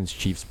got Ravens,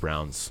 Chiefs,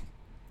 Browns,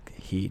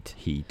 Heat.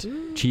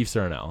 Chiefs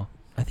are an L.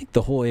 I think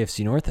the whole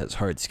AFC North has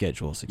hard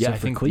schedules, except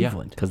for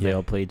Cleveland. Because they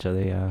all play each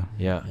other,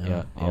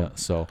 Yeah.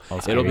 So all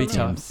it'll be teams.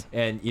 tough.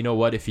 And you know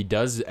what? If he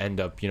does end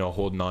up,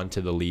 holding on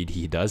to the lead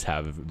he does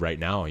have right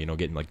now,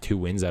 getting like 2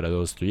 wins out of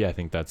those 3, I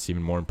think that's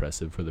even more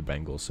impressive for the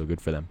Bengals. So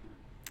good for them.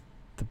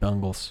 The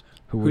Bengals.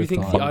 Who do you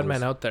think the odd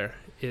man out there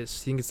is? Do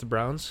you think it's the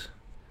Browns?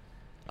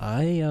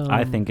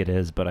 I think it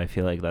is, but I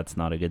feel like that's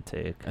not a good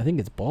take. I think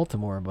it's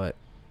Baltimore, but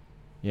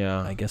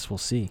yeah, I guess we'll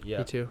see. Yeah.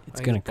 Me too. It's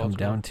going to come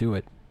down to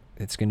it.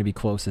 It's going to be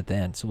close at the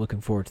end, so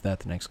looking forward to that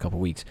the next couple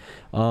weeks.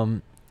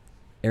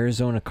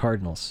 Arizona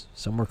Cardinals.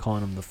 Some were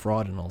calling them the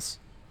Fraudinals.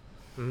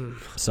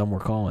 Some were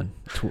calling.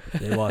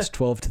 They lost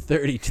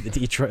 12-30 to the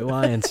Detroit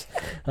Lions.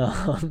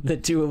 The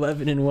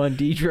 2-11-1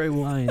 Detroit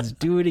Lions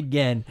do it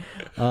again.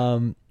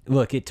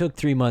 Look, it took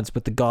 3 months,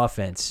 but the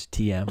Goffence,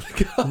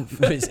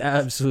 TM, was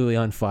absolutely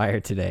on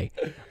fire today.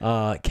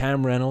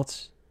 Cam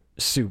Reynolds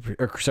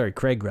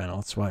Craig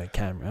Reynolds. Why I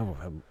can't.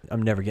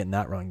 I'm never getting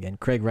that wrong again.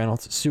 Craig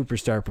Reynolds,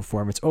 superstar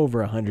performance, over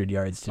 100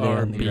 yards today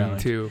on the ground.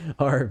 RB2.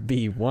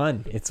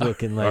 RB1. It's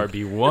looking like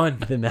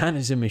RB1. the man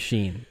is a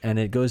machine, and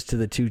it goes to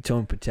the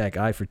two-tone protect,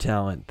 eye for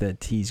talent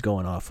that he's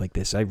going off like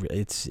this.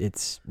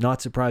 It's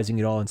not surprising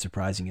at all and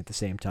surprising at the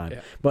same time.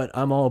 Yeah. But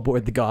I'm all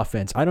aboard the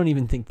Goffence. I don't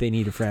even think they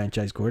need a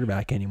franchise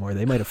quarterback anymore.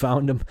 They might have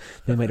found him.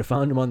 They might have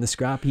found him on the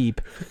scrap heap.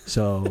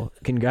 So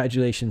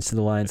congratulations to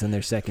the Lions on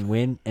their second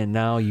win, and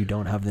now you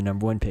don't have the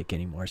number 1 pick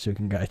anymore. So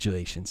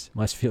congratulations.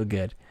 Must feel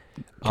good.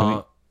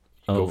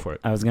 Go for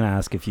it. I was gonna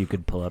ask if you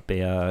could pull up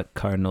a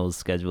Cardinals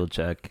schedule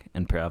check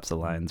and perhaps a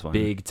Lions one.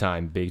 Big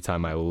time.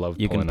 I love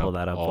You pulling can pull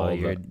that up all while the-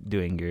 you're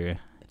doing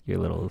your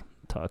little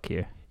talk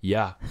here.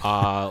 Yeah.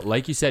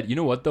 Like you said, you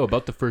know what though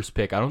about the first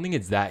pick, I don't think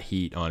it's that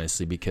heat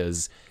honestly,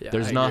 because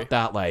there's I not agree.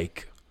 that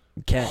like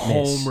Can't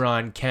miss. home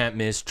run, can't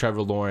miss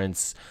Trevor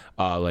Lawrence.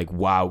 Like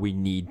wow, we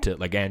need to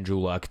like Andrew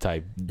Luck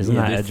type. Isn't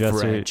that this edge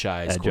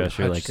franchise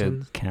rusher like a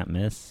Hutchinson? can't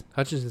miss?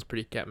 Hutchinson's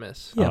pretty can't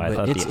miss. Yeah, Oh, I but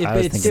thought it's I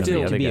was thinking of still the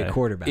to other be a guy.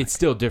 quarterback. It's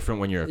still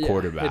different when you're a Yeah,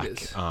 quarterback.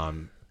 it is.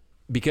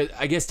 Because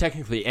I guess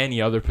technically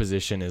any other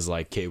position is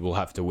like, okay, we'll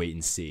have to wait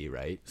and see,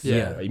 right?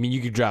 Yeah. I mean, you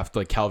could draft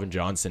like Calvin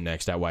Johnson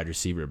next at wide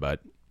receiver,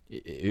 but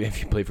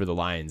if you play for the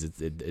Lions,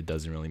 it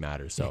doesn't really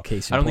matter. So Yeah,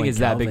 case in I don't think point, it's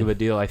that big of Calvin. a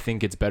deal. I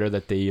think it's better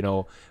that they,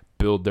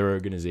 build their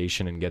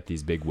organization and get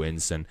these big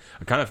wins. And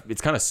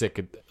it's kind of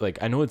sick. Like,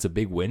 I know it's a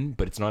big win,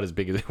 but it's not as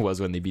big as it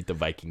was when they beat the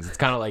Vikings. It's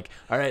kind of like,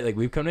 all right, like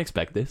we've come to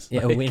expect this.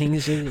 Yeah, Like,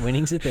 winning's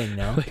a thing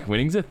now. like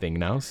winning's a thing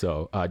now.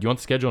 So do you want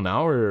the schedule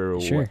now or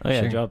Sure. what? Oh yeah,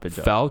 Sure. drop it.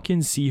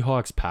 Falcons,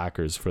 Seahawks,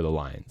 Packers for the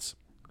Lions.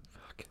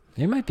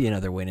 There might be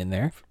another win in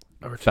there.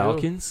 Or two.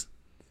 Falcons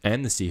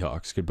and the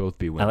Seahawks could both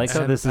be wins. I like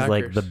how And this is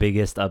like Packers. the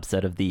biggest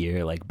upset of the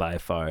year, like by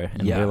far,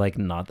 and Yeah. we're like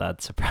not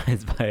that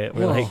surprised by it.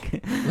 We're Well,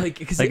 like,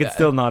 because it's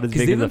still not as big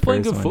they've as the been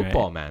playing first good one,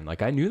 football, right? man.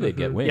 Like I knew they'd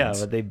get Mhm. wins. Yeah,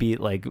 but they beat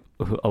like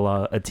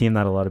a team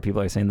that a lot of people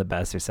are saying the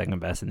best or second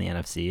best in the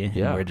NFC.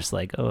 Yeah. And we're just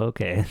like, oh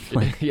okay.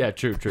 Like, yeah,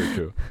 true.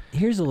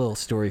 Here's a little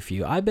story for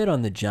you. I bet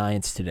on the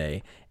Giants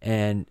today,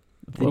 and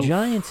the Oof.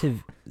 Giants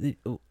have.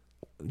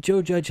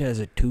 Joe Judge has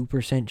a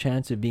 2%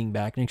 chance of being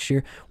back next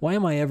year. Why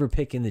am I ever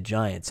picking the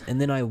Giants?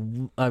 And then I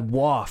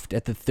waft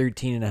at the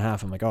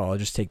 13.5. I'm like, oh, I'll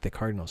just take the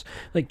Cardinals.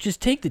 Like, just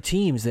take the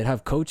teams that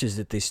have coaches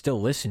that they still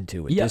listen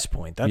to at Yeah. this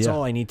point. That's Yeah.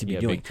 all I need to be Yeah,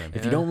 doing. big time.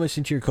 If you Yeah. don't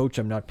listen to your coach,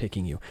 I'm not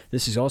picking you.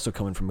 This is also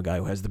coming from a guy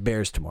who has the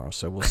Bears tomorrow,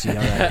 so we'll see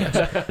how that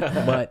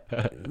goes. But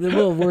the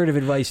little word of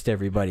advice to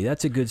everybody,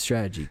 that's a good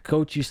strategy.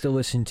 Coach you still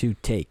listen to,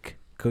 take.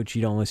 Coach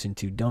you don't listen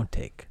to, don't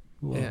take.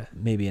 Well, Yeah.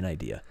 maybe an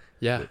idea.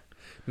 Yeah,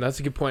 and that's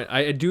a good point.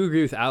 I do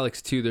agree with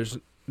Alex too.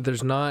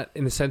 There's not,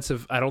 in the sense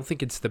of, I don't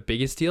think it's the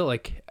biggest deal.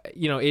 Like,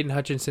 Aiden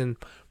Hutchinson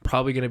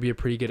probably going to be a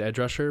pretty good edge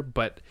rusher,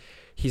 but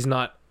he's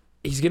not.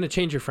 He's going to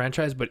change your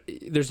franchise, but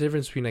there's a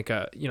difference between like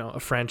a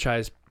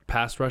franchise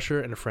pass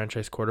rusher and a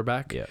franchise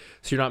quarterback. Yeah.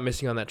 So you're not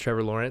missing on that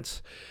Trevor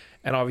Lawrence,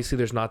 and obviously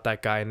there's not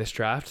that guy in this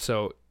draft.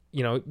 So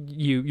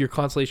your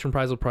consolation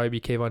prize will probably be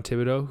Kayvon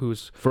Thibodeau,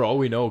 who's For all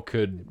we know,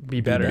 could be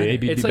better.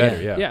 Maybe It's be like,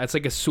 better. Yeah. Yeah, it's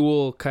like a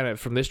Sewell kind of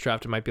from this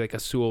draft. It might be like a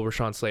Sewell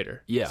Rashawn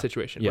Slater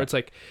situation, Yeah. where it's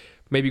like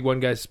maybe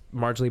one guy's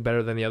marginally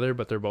better than the other,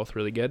 but they're both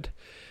really good.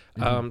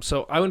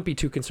 So I wouldn't be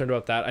too concerned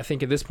about that. I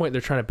think at this point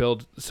they're trying to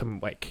build some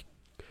like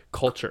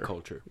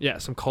culture. Yeah,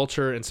 some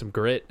culture and some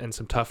grit and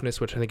some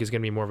toughness, which I think is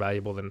going to be more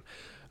valuable than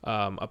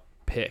a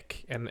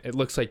pick. And it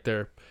looks like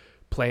they're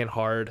playing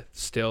hard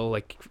still.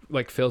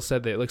 Like Phil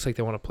said, it looks like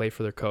they want to play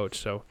for their coach.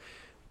 So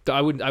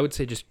I would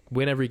say just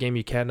win every game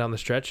you can down the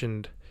stretch.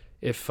 And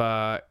if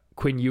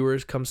Quinn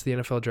Ewers comes to the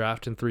NFL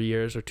draft in 3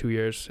 years or 2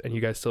 years, and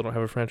you guys still don't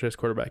have a franchise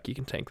quarterback, you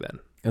can tank then.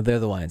 Oh, they're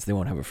the Lions. They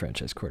won't have a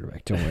franchise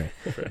quarterback. Don't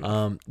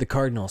worry. The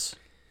Cardinals.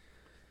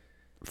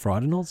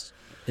 Fraudinals?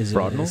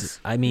 Fraudinals?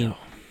 I mean,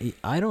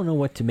 I don't know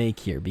what to make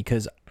here,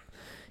 because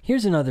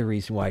here's another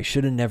reason why I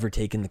should have never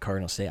taken the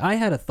Cardinals today. I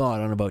had a thought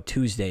on about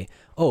Tuesday.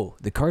 Oh,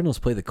 the Cardinals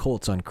play the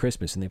Colts on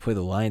Christmas, and they play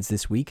the Lions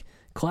this week.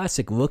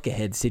 Classic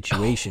look-ahead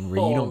situation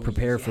where you don't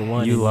prepare for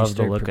one. You and love the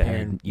start look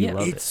preparing. ahead. You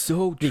love it.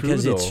 so true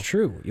Because though. it's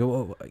true.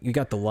 You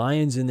got the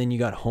Lions, and then you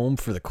got home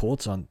for the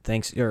Colts on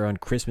on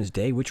Christmas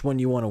Day. Which one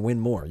do you want to win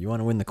more? You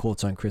want to win the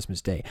Colts on Christmas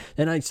Day.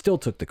 And I still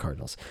took the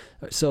Cardinals.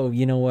 So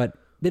you know what?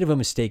 Bit of a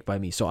mistake by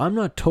me. So I'm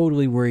not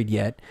totally worried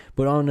yet.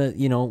 But on a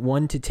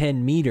 1 to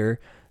 10 meter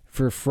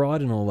for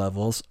Fraudinal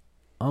levels,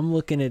 I'm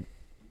looking at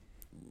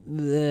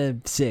the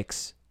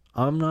 6.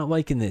 I'm not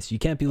liking this. You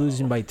can't be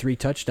losing by 3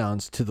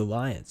 touchdowns to the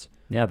Lions.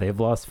 Yeah, they've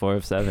lost 4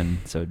 of 7,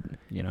 so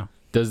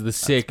Does the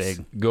 6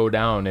 big. go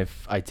down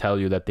if I tell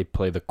you that they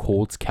play the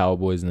Colts,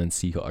 Cowboys, and then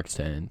Seahawks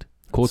to end?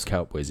 Colts,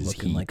 Cowboys is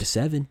Looking heat. like a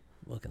 7.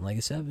 Looking like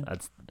a 7.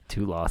 that's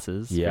 2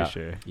 losses Yeah. for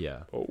sure.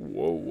 Yeah.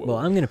 Well,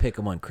 I'm going to pick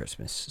them on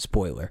Christmas.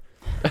 Spoiler.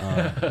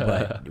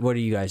 But what are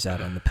you guys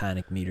at on the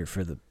panic meter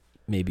for the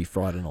maybe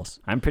Fraudinals?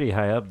 I'm pretty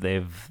high up.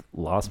 They've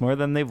lost more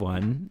than they've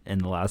won in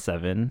the last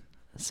 7.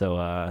 So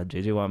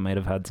JJ Watt might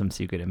have had some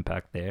secret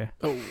impact there.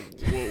 Oh,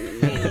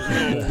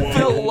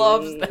 Phil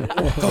loves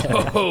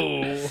that.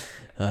 whoa.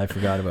 I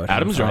forgot about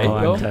Adam's him. right. Oh,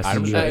 I'm Bill. testing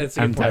Adam's you. right. I'm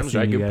Adam's testing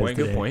right. you Good guys point.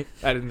 Good today. point.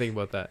 I didn't think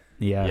about that.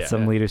 Yeah,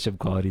 some leadership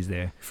qualities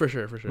there. For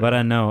sure. But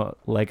I know,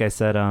 like I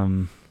said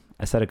a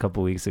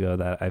couple weeks ago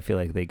that I feel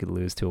like they could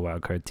lose to a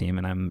wild card team,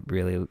 and I'm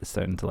really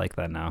starting to like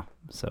that now.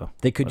 So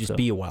They could just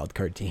be a wild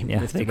card team.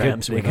 yeah, if they the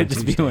Rams could win on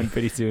just be Tuesday. one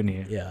pretty soon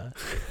here. Yeah.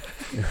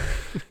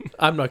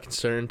 I'm not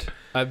concerned.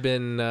 I've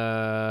been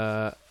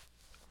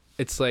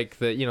it's like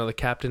the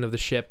captain of the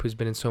ship who's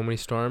been in so many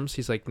storms.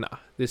 He's like, nah,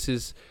 this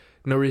is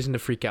no reason to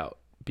freak out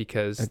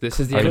because this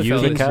is the Are NFL. you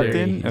the this year.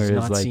 captain, or He's is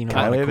not like seen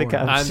around the Kyler the corner.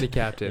 captain? I'm the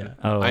captain. Yeah.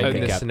 Oh, I'm okay. the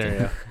in this captain.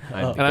 scenario.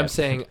 I'm the And I'm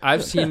saying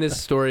I've seen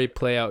this story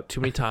play out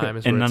too many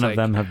times. And where none it's of like,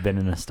 them have been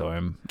in a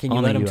storm. Can you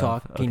Only let him have.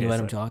 talk? Can you Okay, let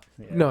him sorry. talk?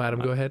 No, Adam,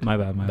 go ahead. My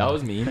bad. That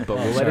was mean, but Oh,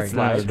 we'll let sorry. it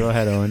slide. Go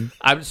ahead, Owen.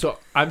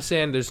 I'm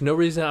saying there's no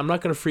reason. I'm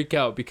not going to freak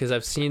out because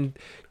I've seen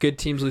good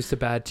teams lose to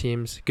bad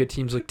teams. Good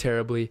teams look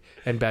terribly,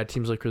 and bad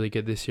teams look really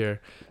good this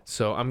year.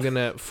 So I'm going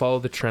to follow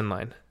the trend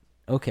line.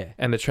 Okay.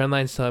 And the trend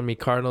line's telling me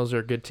Cardinals are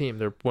a good team.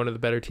 They're one of the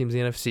better teams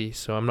in the NFC.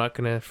 So I'm not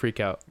going to freak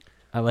out.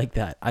 I like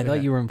that. I Yeah.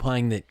 thought you were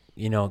implying that,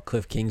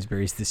 Cliff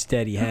Kingsbury's the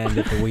steady hand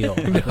at the wheel.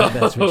 I thought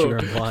that's what you were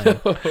implying.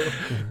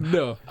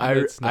 No, I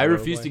that's not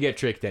refuse what I'm to implying. get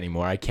tricked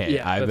anymore. I can't.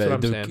 Yeah, that's what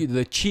I'm saying.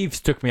 The Chiefs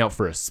took me out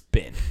for a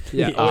spin.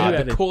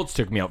 Yeah. The Colts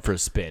took me out for a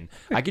spin.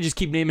 I could just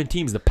keep naming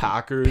teams. The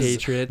Packers,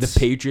 Patriots. The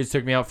Patriots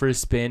took me out for a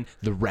spin.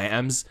 The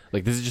Rams.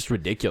 Like, this is just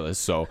ridiculous.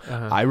 So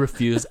Uh-huh. I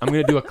refuse. I'm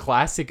gonna do a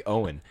classic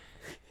Owen.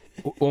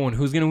 Owen,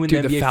 who's gonna win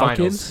Dude, the the NBA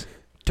Falcons? Finals?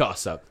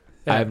 Toss up.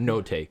 Yeah. I have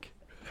no take.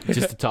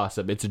 Just a toss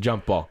up. It's a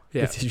jump ball.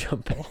 Yeah. It's a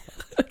jump ball.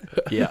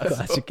 Yeah.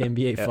 Classic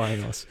NBA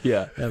Finals.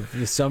 Yeah.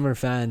 The summer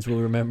fans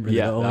will remember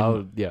Yeah. that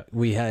Owen, Yeah.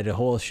 we had a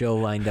whole show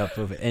lined up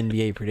of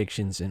NBA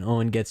predictions, and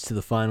Owen gets to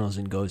the finals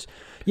and goes,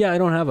 yeah, I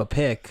don't have a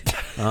pick,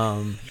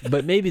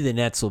 but maybe the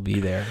Nets will be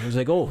there. I was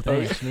like, oh,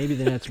 thanks. Maybe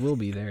the Nets will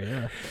be there,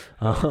 yeah.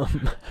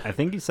 I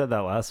think you said that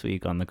last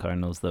week on the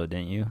Cardinals, though,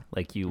 didn't you?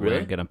 Like you Really?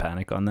 weren't gonna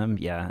panic on them.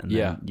 Yeah. And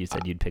Yeah. then you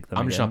said you'd pick them.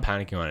 I'm just again. not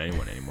panicking on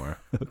anyone anymore.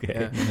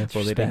 Okay. Yeah.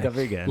 Well, they didn't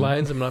cover again.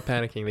 Lions, I'm not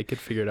panicking. They could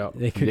figure it out.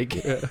 They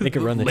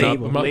could run the Late.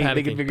 table. I'm not Late,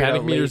 they can panicking. figure it out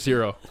Panic meter late.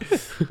 0.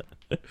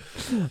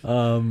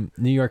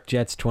 New York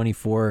Jets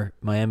 24,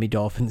 Miami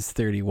Dolphins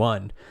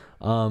 31.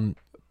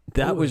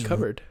 That was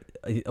covered.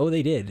 Oh,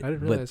 they did. I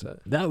didn't But realize that.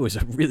 that was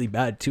a really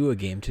bad Tua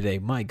game today.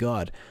 My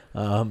God,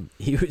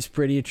 he was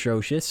pretty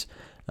atrocious.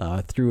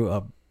 Threw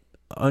a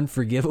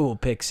unforgivable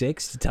pick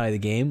six to tie the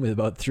game with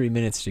about 3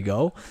 minutes to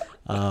go.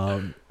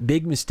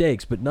 Big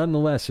mistakes, but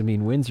nonetheless, I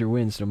mean, wins are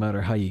wins no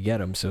matter how you get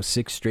them. So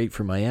 6 straight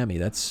for Miami.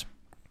 That's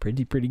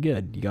pretty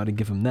good. You got to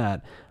give them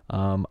that.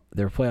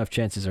 Their playoff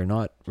chances are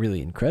not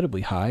really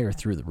incredibly high or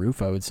through the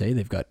roof, I would say.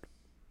 They've got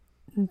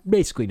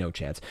basically no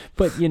chance.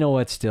 But you know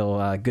what?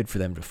 Still good for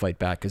them to fight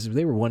back because if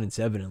they were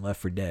 1-7 and left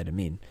for dead, I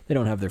mean, they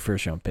don't have their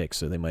first round pick,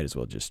 so they might as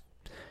well just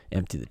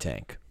empty the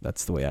tank.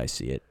 That's the way I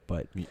see it.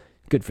 But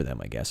good for them,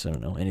 I guess. I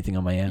don't know. Anything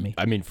on Miami?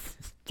 I mean,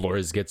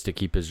 Flores gets to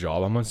keep his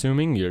job, I'm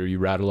assuming. You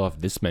rattle off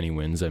this many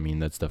wins. I mean,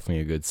 that's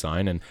definitely a good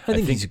sign. And I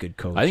think he's a good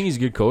coach. I think he's a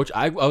good coach.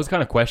 I was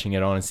kind of questioning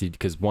it, honestly,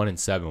 because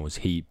 1-7 was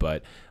heat,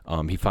 but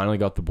he finally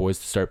got the boys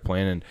to start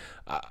playing. And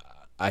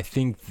I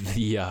think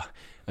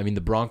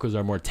the Broncos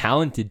are a more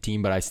talented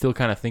team, but I still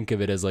kind of think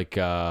of it as like,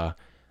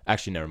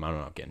 actually, never mind.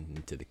 I'm not getting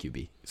into the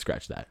QB.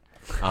 Scratch that.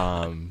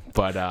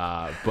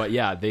 But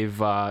yeah, they've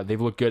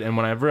looked good. And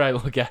whenever I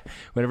look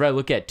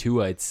at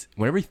Tua, it's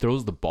whenever he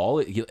throws the ball,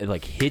 it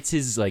like hits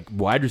his like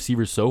wide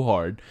receiver so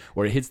hard,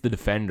 or it hits the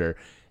defender,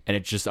 and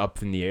it's just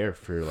up in the air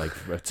for like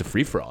it's a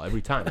free for all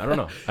every time. I don't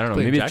know.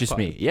 Maybe it's just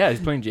me. Yeah,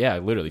 he's playing. Yeah,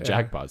 literally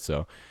jackpot.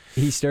 So.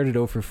 He started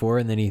 0 for 4,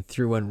 and then he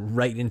threw one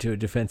right into a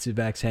defensive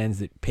back's hands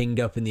that pinged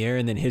up in the air,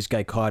 and then his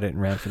guy caught it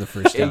and ran for the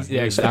first down.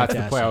 Yeah, It was that's the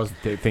fantastic. play I was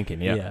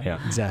thinking.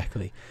 Yeah.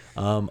 Exactly.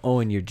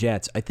 Owen, your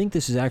Jets. I think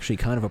this is actually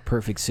kind of a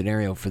perfect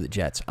scenario for the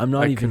Jets. I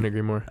couldn't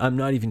agree more. I'm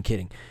not even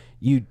kidding.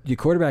 Your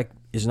quarterback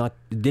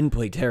didn't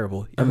play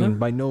terrible. I mean,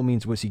 by no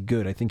means was he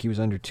good. I think he was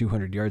under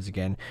 200 yards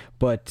again.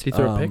 But Did he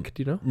throw a pick?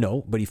 Do you know?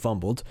 No, but he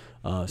fumbled.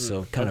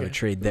 So kind of a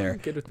trade there.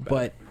 Good with the bad.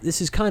 But this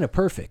is kind of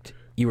perfect.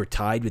 You were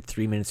tied with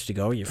 3 minutes to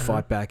go. You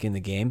fought back in the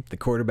game. The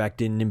quarterback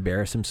didn't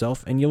embarrass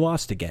himself, and you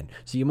lost again.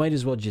 So you might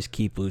as well just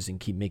keep losing,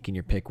 keep making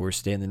your pick worse,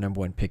 stay in the number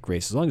 1 pick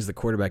race. As long as the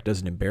quarterback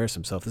doesn't embarrass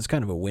himself, it's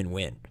kind of a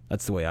win-win.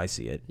 That's the way I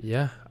see it.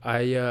 Yeah, I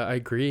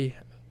agree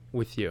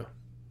with you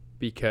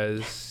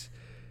because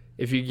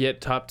if you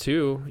get top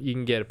 2, you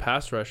can get a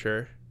pass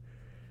rusher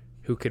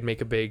who could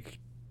make a big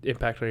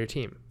impact on your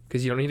team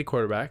because you don't need a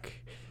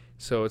quarterback.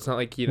 So it's not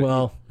like you.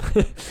 Well,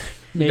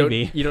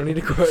 maybe you don't need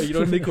a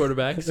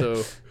quarterback.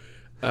 So.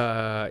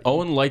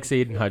 Owen likes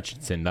Aiden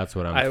Hutchinson. That's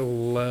what I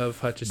love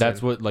Hutchinson.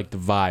 That's what like the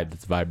vibe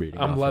that's vibrating.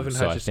 I'm off loving him.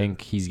 So Hutchinson. I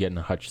think he's getting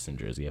a Hutchinson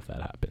jersey if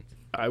that happens.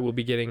 I will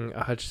be getting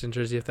a Hutchinson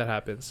jersey if that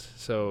happens.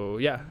 So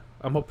yeah,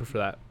 I'm hoping for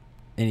that.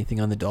 anything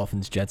on the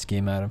Dolphins-Jets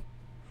game, Adam?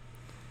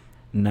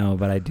 No,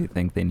 but I do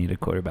think they need a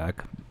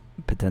quarterback.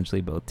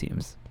 Potentially both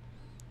teams.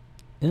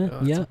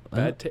 Yeah.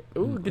 Bad take.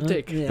 Ooh, good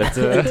take. Yeah. That's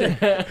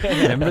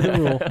Remember the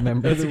rule.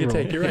 Remember That's the a good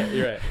rule. take.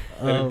 You're right.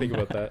 I didn't think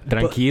about that.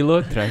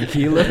 Tranquilo.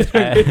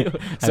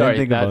 I Sorry, didn't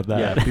think about that.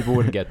 Yeah, people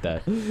wouldn't get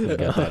that. They'll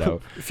get that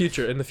out. In the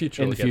future. In the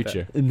we'll get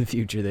future. In the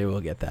future, they will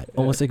get that.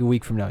 Almost like a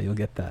week from now, you'll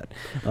get that.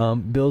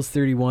 Bills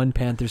 31,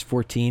 Panthers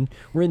 14.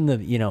 We're in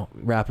the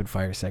rapid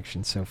fire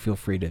section, so feel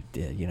free to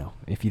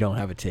if you don't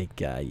have a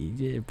take,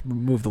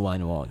 move the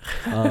line along.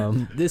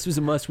 This was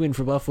a must-win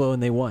for Buffalo,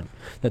 and they won.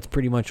 That's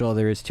pretty much all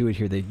there is to it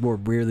here. They wore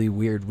really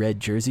weird red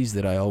jerseys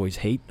that I always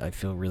hate. I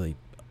feel really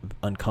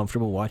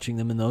uncomfortable watching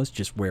them in those.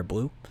 Just wear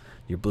blue.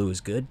 Your blue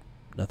is good.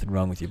 Nothing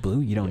wrong with your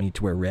blue. You don't need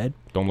to wear red.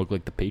 Don't look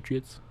like the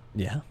Patriots.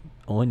 Yeah.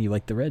 Owen, you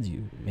like the reds.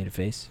 You made a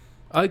face.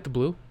 I like the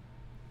blue.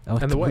 I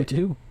like And the the blue white.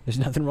 too. There's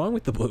nothing wrong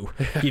with the blue.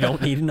 You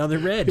don't need another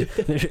red.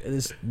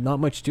 There's not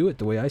much to it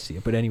the way I see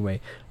it. But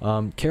anyway,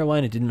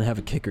 Carolina didn't have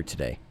a kicker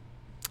today,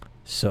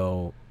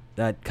 so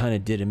that kind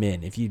of did him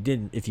in. If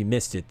you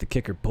missed it, the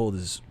kicker pulled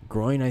his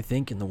groin, I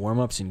think, in the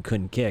warm-ups and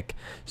couldn't kick.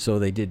 So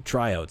they did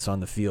tryouts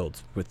on the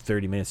field with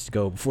 30 minutes to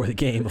go before the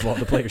game of all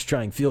the players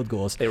trying field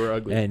goals. They were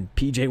ugly. And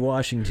P.J.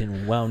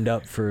 Washington wound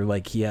up for it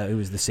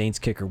was the Saints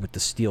kicker with the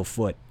steel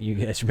foot. You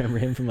guys remember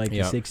him from the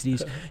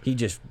 60s? He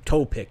just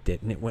toe picked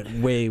it and it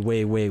went way,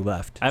 way, way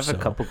left. I have a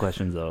couple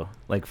questions though.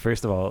 Like,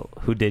 first of all,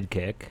 who did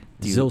kick?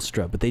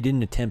 Zylstra, but they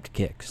didn't attempt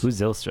kicks. Who's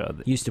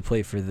Zylstra? He used to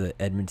play for the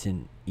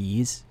Edmonton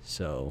E's,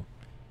 so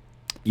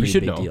You pretty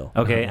should big know. deal.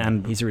 Okay,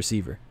 and he's a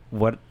receiver.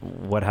 What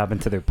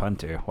happened to their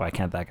punter? Why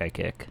can't that guy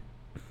kick?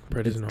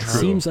 Brett doesn't know how.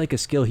 Seems like a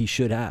skill he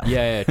should have.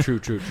 Yeah, true.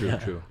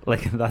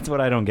 Like, that's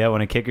what I don't get. When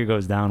a kicker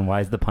goes down,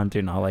 why is the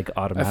punter not like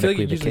I automatically feel like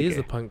it the usually kicker?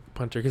 is the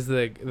punter because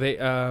they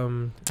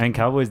And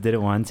Cowboys did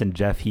it once, and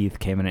Jeff Heath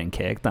came in and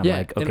kicked. I'm Yeah,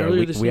 like, and okay, earlier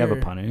we this have a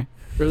year- punter.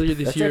 earlier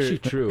this That's year. actually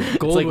true. It's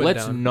Gold like, went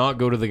let's down. not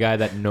go to the guy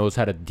that knows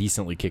how to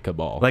decently kick a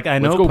ball. Like, I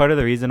Let's know go- part of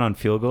the reason on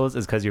field goals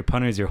is because your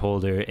punter is your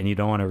holder, and you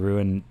don't want to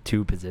ruin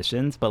two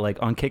positions. But like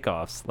on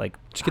kickoffs, like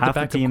Just get the half the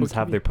backup teams quick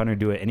have QB. their punter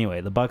do it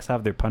anyway. The Bucs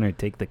have their punter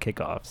take the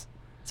kickoffs.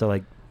 So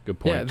like, Good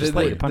point. Yeah, Just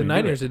let your the punter do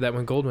Niners it. did that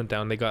when Gold went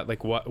down. They got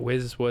like what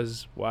Wiz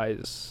was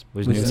wise.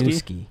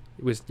 Wisniewski?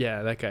 It was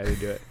that guy to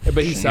do it,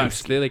 but he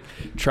sucks. They like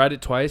tried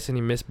it twice and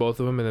he missed both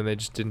of them, and then they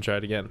just didn't try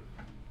it again.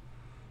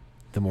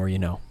 The more you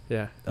know.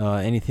 Yeah.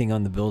 Anything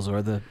on the Bills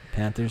or the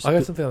Panthers? I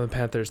got something on the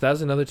Panthers. That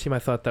was another team I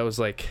thought that was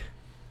like,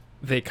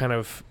 they kind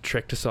of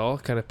tricked us all,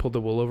 kind of pulled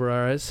the wool over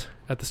our eyes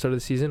at the start of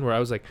the season. Where I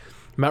was like,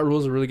 Matt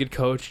Rule's a really good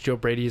coach. Joe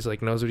Brady's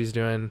like knows what he's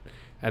doing.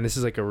 And this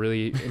is like a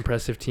really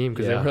impressive team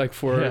because they were like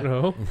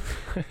 4-0.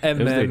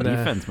 And It was then their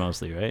defense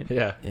mostly, right?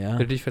 Yeah. Yeah.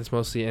 their defense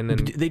mostly, and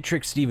then They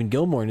tricked Stephen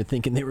Gilmore into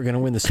thinking they were going to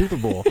win the Super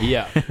Bowl.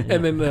 Yeah.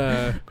 and then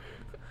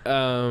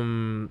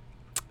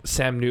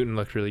Sam Newton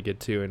looked really good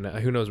too, and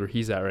who knows where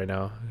he's at right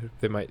now?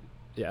 They might.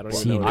 Yeah, I don't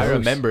See, even know. I Gross.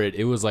 remember it.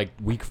 It was like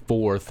week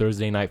 4,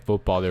 Thursday night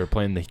football. They were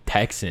playing the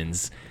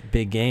Texans,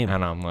 Big game.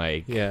 and I'm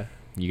like, Yeah,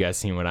 you guys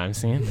seeing what I'm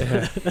seeing?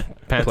 yeah.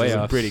 Panthers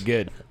are Playoffs. pretty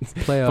good.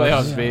 Playoffs.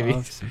 Playoffs, baby.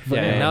 But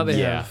Yeah, now they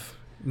yeah. have.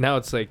 Now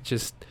it's like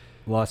just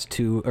Won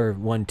 2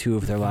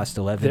 of their last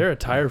 11. they're a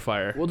tire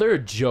fire. Well, they're a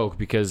joke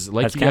because,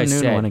 like Has you Cam guys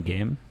Newton said, won a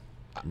game?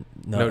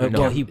 No, No, well,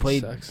 no. he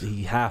played. Sucks.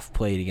 He half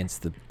played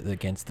against the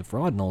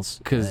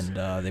Fraudinals, 'Cause-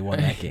 and they won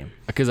that game.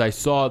 because I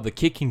saw the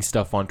kicking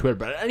stuff on Twitter,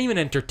 but I didn't even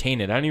entertain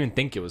it. I didn't even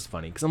think it was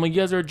funny because I'm like,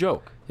 you guys are a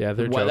joke. Yeah,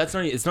 they're a Why, joke. that's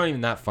not. It's not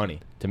even that funny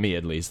to me,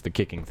 at least. The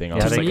kicking thing. I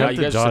Yeah, was they like, got you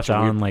to guys are Josh such a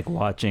weird- Allen like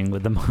watching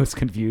with the most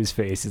confused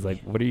face. He's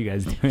like, "What are you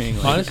guys doing?"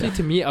 Like, Honestly,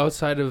 to me,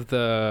 outside of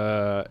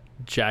the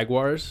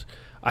Jaguars,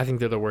 I think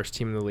they're the worst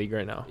team in the league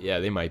right now. Yeah,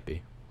 they might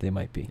be. They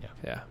might be.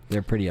 Yeah,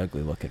 They're pretty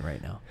ugly looking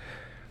right now.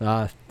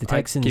 The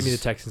Texans. Give me the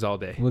Texans all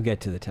day. We'll get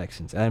to the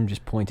Texans. Adam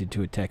just pointed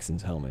to a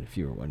Texans helmet, if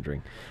you were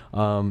wondering.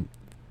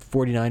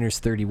 49ers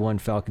 31,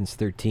 Falcons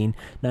 13.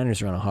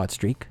 Niners are on a hot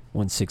streak.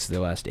 Won 6 of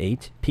their last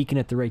 8. Peaking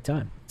at the right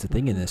time. It's a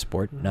thing in this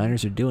sport.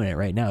 Niners are doing it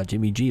right now.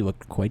 Jimmy G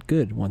looked quite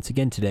good once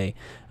again today.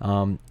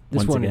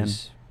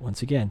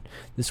 Once again,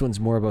 this one's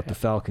more about the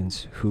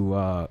Falcons, who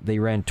they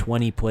ran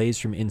 20 plays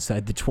from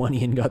inside the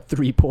 20 and got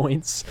 3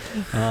 points.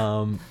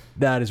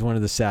 That is one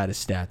of the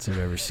saddest stats I've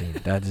ever seen.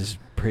 That is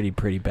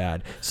pretty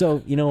bad.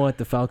 So, you know what?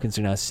 The Falcons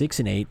are now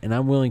 6-8, and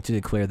I'm willing to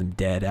declare them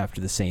dead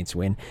after the Saints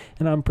win,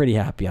 and I'm pretty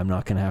happy I'm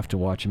not going to have to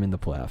watch them in the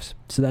playoffs.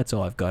 So that's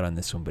all I've got on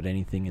this one, but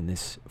anything in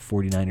this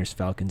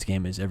 49ers-Falcons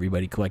game as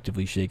everybody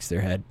collectively shakes their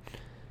head?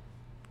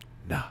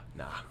 Nah.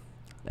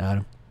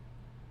 Adam?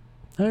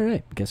 All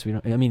right. Guess we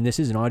don't. I mean, this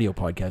is an audio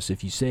podcast, so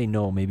if you say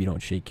no, maybe don't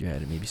shake your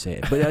head and maybe say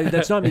it. But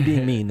that's not me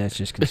being mean. That's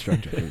just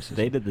constructive criticism.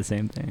 they did the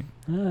same thing.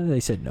 They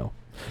said no.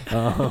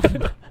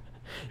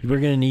 We're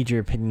going to need your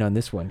opinion on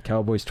this one.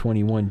 Cowboys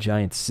 21,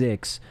 Giants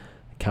 6.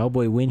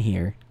 Cowboy win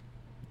here.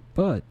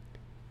 But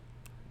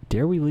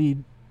dare we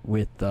lead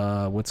with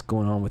what's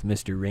going on with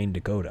Mr. Rain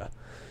Dakota?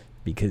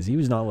 Because he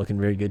was not looking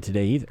very good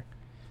today either.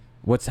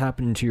 What's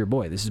happening to your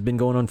boy? This has been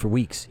going on for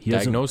weeks.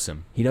 Diagnose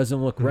him. He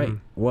doesn't look right.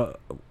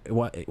 Mm-hmm.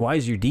 Why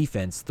is your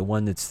defense the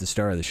one that's the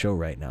star of the show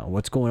right now?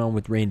 What's going on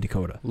with Rain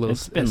Dakota? Little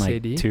It's been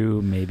SAD. like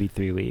 2, maybe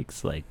 3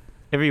 weeks. Like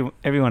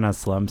everyone has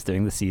slumps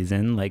during the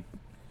season. Like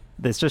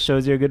this just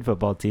shows you're a good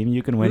football team.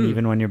 You can win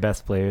even when your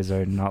best players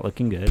are not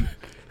looking good.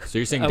 So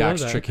you're saying I love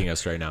Dak's that. tricking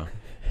us right now?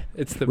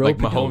 It's the Like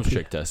Rope-a-dope. Mahomes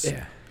tricked us.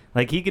 Yeah,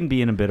 Like, he can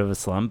be in a bit of a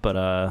slump,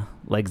 but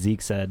like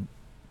Zeke said,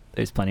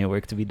 there's plenty of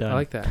work to be done. I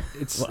like that.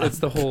 It's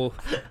the whole.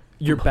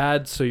 You're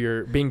bad, so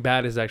you're being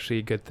bad is actually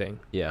a good thing.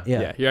 Yeah.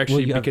 Yeah, you're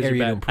actually you have because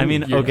you're area to bad. I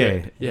mean, You're okay.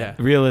 good. Yeah.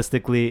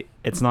 Realistically,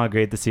 it's not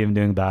great to see him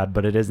doing bad,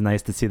 but it is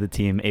nice to see the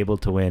team able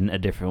to win a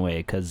different way,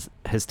 because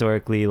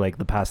historically, like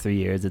the past 3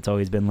 years, it's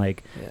always been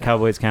like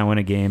Cowboys can't win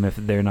a game if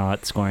they're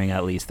not scoring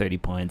at least 30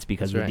 points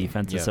because That's the right.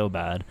 defense Yeah. is so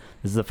bad.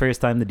 This is the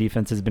first time the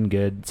defense has been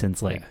good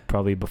since like Yeah.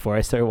 probably before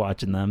I started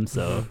watching them,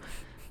 so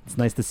it's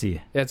nice to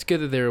see. Yeah, it's good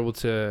that they're able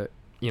to,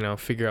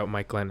 figure out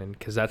Mike Glennon,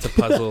 because that's a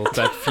puzzle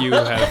that few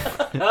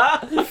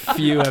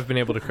have been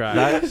able to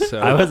crack. So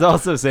I was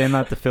also saying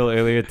that to Phil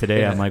earlier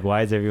today. Yeah. I'm like,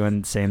 why is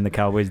everyone saying the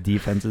Cowboys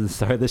defense is the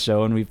start of the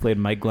show and we played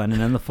Mike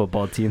Glennon and the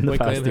football team the Mike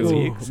past Glennon 2 is-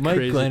 weeks? Mike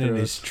crazy Glennon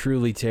throws. is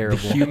truly The terrible.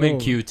 human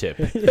Q-tip.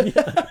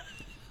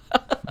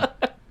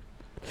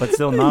 But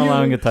still, not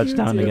allowing a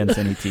touchdown against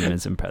any team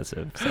is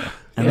impressive. So.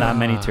 And that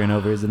many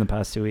turnovers in the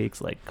past 2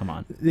 weeks, like, come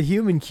on. The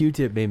human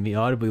Q-tip made me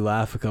audibly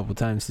laugh a couple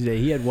times today.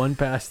 He had one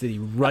pass that he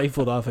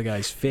rifled off a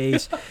guy's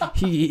face.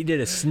 He did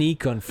a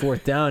sneak on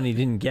 4th down. He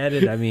didn't get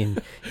it. I mean,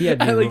 he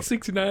had at like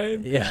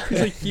 6'9". yeah,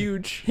 He's like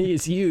huge. he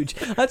is huge.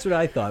 That's what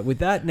I thought. With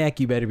that neck,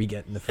 you better be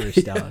getting the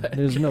first down.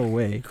 There's no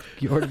way.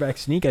 Quarterback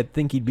sneak, I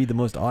think he'd be the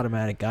most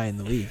automatic guy in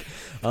the league.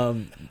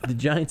 The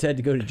Giants had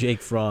to go to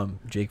Jake Fromm.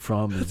 Jake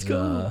Fromm is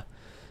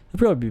he'll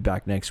probably be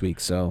back next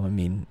week. So, I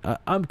mean,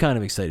 I'm kind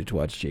of excited to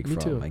watch Jake Me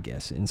Fromm, too. I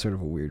guess, in sort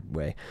of a weird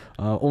way.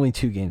 Only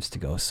 2 games to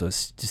go, so to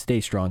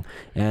stay strong.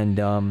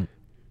 And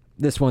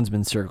this one's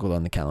been circled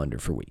on the calendar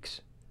for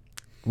weeks.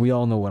 We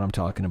all know what I'm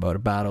talking about. A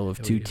battle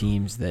of two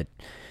teams that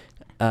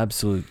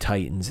absolute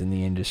titans in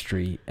the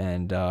industry.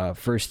 And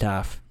first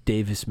half,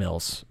 Davis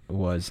Mills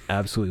was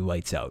absolutely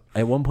lights out.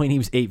 At one point, he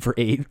was 8 for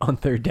 8 on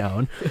 3rd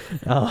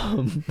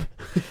down.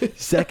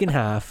 Second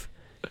half,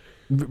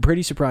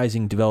 pretty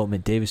surprising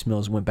development. Davis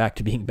Mills went back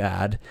to being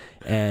bad,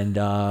 and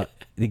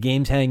the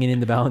game's hanging in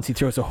the balance. He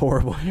throws a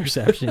horrible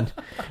interception.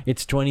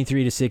 It's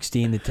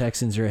 23-16. The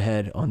Texans are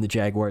ahead on the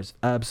Jaguars.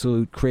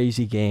 Absolute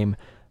crazy game.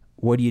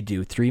 What do you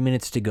do? 3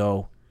 minutes to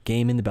go.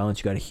 Game in the balance.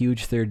 You got a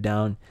huge 3rd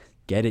down.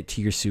 Get it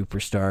to your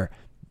superstar.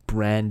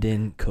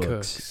 Brandon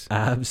Cooks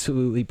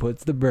absolutely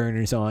puts the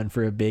burners on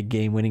for a big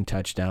game-winning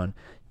touchdown.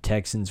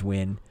 Texans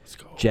win. Let's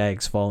go.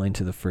 Jags fall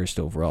into the 1st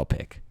overall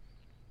pick.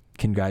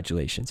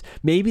 Congratulations.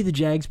 Maybe the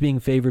Jags being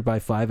favored by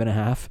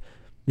 5.5,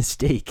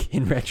 mistake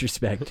in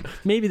retrospect.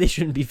 Maybe they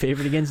shouldn't be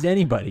favored against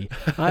anybody.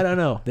 I don't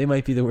know. They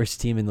might be the worst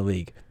team in the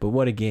league. But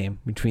what a game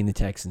between the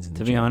Texans and the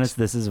To Jags. be honest,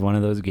 this is one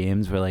of those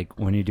games where, like,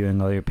 when you're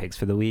doing all your picks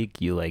for the week,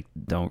 you, like,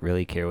 don't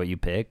really care what you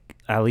pick.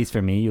 At least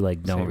for me, you,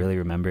 like, don't Same. really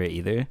remember it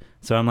either.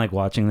 So I'm, like,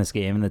 watching this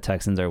game and the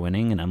Texans are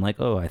winning, and I'm like,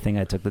 oh, I think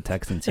I took the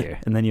Texans here.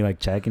 And then you, like,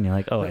 check and you're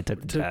like, oh, I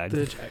took the Jags.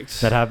 The Jags.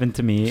 That happened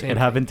to me. Same It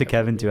happened to thing.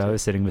 Kevin, too. Me I too.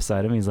 was sitting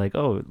beside him. He's like,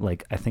 oh,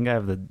 like, I think I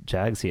have the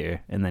Jags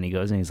here. And then he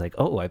goes and he's like,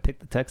 oh, I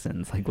picked the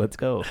Texans. Like, let's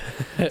go.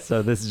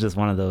 So this is just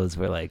one of those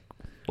where, like,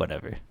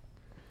 whatever.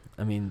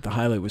 I mean, the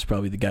highlight was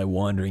probably the guy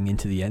wandering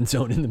into the end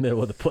zone in the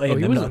middle of the play. Oh, and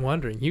he them wasn't not-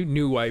 wandering. You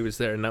knew why he was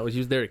there, and that was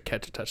he was there to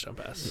catch a touchdown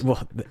pass.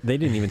 Well, they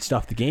didn't even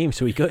stop the game,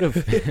 so he could have.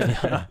 He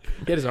had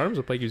his arms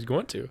up like he was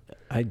going to.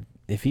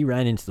 If he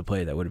ran into the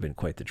play, that would have been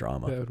quite the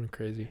drama. That would have been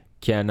crazy.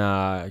 Can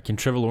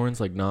Trevor Lawrence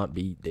like not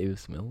beat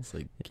Davis Mills?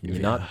 Like, can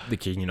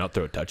you not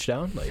throw a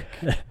touchdown? Like,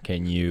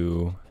 can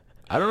you?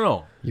 I don't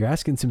know. You're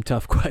asking some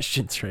tough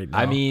questions right now.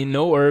 I mean,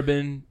 no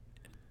Urban.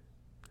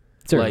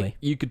 certainly. Like,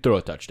 you could throw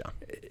a touchdown.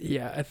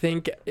 Yeah, I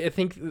think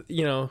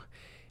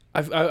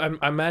I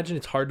imagine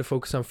it's hard to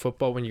focus on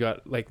football when you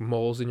got like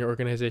moles in your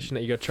organization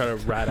that you got to try to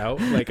rat out.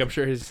 Like I'm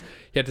sure he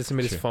had to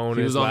submit his phone.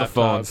 He and was his on the laptop.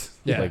 phones.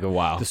 Yeah, Like,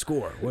 wow. The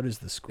score. What is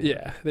the score?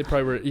 yeah. They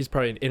probably were. He's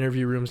probably in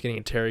interview rooms getting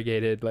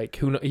interrogated. Like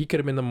he could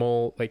have been the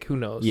mole. Like who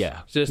knows?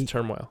 Yeah. just He-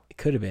 turmoil. It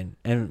could have been.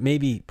 And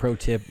maybe pro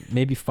tip,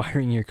 maybe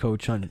firing your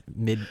coach on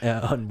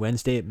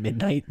Wednesday at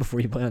midnight before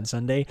you play on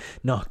Sunday,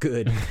 not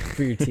good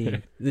for your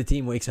team. The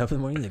team wakes up in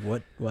the morning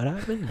like, what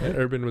happened? And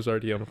Urban was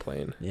already on a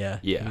plane. Yeah.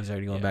 Yeah. He was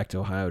already going back to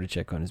Ohio to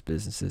check on his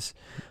businesses.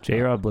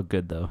 J-Rob looked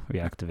good, though.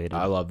 Reactivated.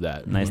 I love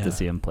that. Nice Yeah. to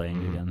see him playing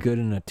Mhm. again. Good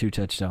in a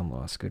 2-touchdown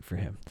loss. Good for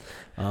him.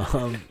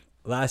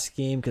 Last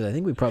game, because I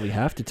think we probably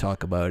have to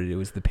talk about it. It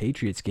was the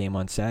Patriots game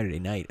on Saturday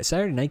night. A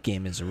Saturday night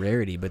game is a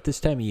rarity, but this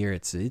time of year,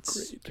 it's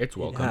It's it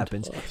welcome.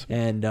 happens.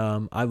 And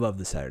I love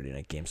the Saturday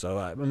night game. So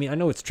I mean, I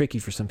know it's tricky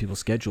for some people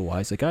schedule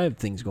wise. Like I have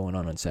things going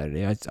on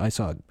Saturday. I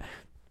saw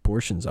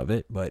portions of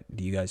it, but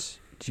did you guys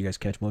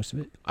catch most of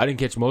it? I didn't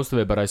catch most of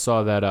it, but I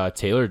saw that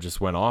Taylor just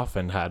went off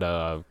and had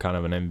a kind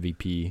of an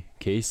MVP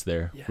case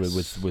there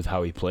Yes. with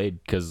how he played.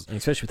 Because And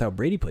especially with how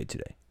Brady played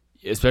today.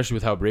 especially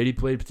with how Brady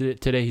played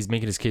today, he's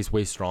making his case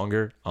way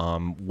stronger.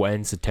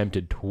 Wentz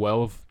attempted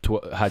 12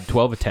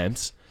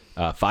 attempts,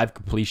 5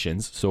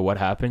 completions. So what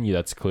happened?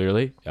 That's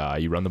clearly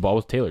you run the ball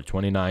with Taylor.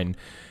 29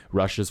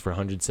 rushes for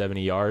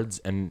 170 yards,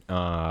 and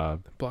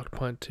Blocked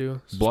punt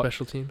too. Block-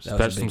 Special teams. That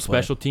was a big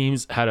special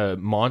teams, had a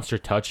monster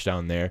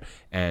touchdown there,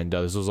 and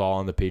this was all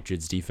on the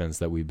Patriots defense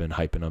that we've been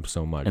hyping up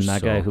so much. And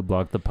that So, guy who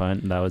blocked the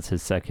punt, that was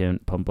his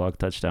second punt block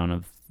touchdown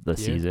of the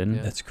season,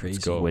 Yeah. That's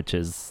crazy. go. which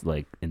is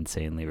like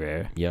insanely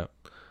rare. yeah,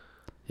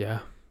 Yeah.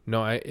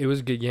 No, it was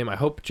a good game. I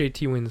hope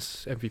JT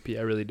wins MVP.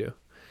 I really do.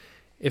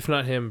 If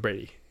not him,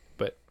 Brady.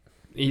 But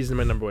he's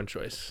my number one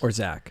choice. Or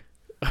Zach.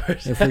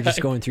 If we're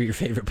just going through your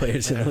favorite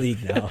players in the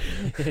league now.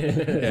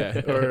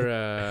 Yeah.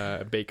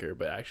 Or Baker,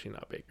 but actually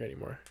not Baker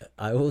anymore.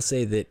 I will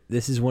say that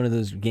this is one of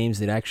those games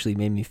that actually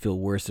made me feel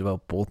worse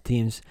about both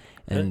teams.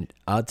 And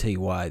I'll tell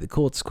you why. The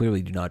Colts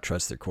clearly do not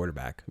trust their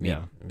quarterback. I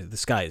mean, the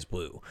sky is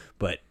blue.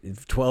 But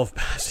 12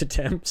 pass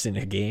attempts in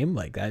a game,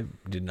 like I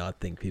did not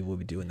think people would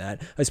be doing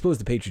that. I suppose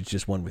the Patriots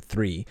just won with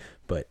 3.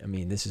 But, I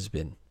mean, this has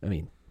been,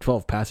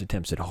 12 pass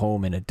attempts at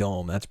home in a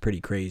dome. That's pretty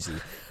crazy.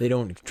 They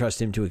don't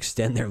trust him to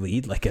extend their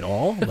lead like at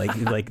all.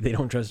 Like they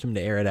don't trust him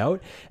to air it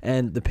out.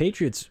 And the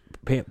Patriots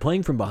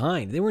playing from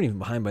behind, they weren't even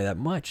behind by that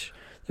much.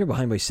 They were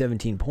behind by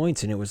 17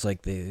 points, and it was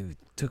like they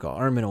took an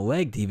arm and a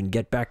leg to even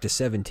get back to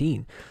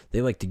 17.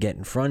 They like to get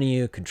in front of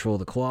you, control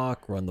the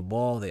clock, run the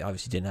ball. They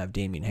obviously didn't have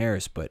Damian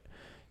Harris, but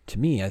to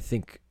me, I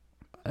think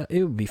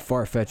it would be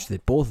far-fetched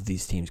that both of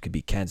these teams could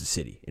beat Kansas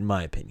City, in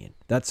my opinion.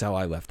 That's how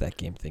I left that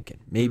game thinking.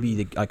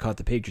 Maybe I caught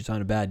the Patriots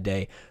on a bad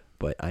day,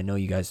 but I know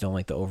you guys don't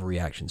like the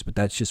overreactions, but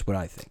that's just what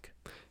I think.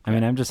 I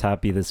mean, I'm just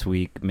happy this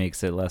week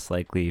makes it less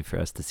likely for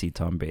us to see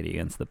Tom Brady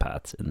against the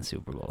Pats in the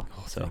Super Bowl.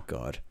 So Thank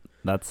God.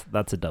 that's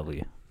a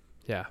W.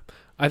 Yeah.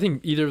 I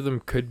think either of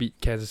them could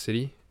beat Kansas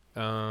City.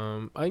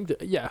 I think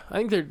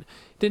they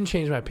didn't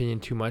change my opinion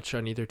too much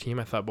on either team.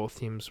 I thought both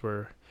teams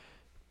were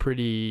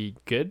pretty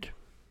good,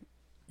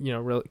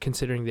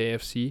 considering the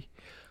AFC.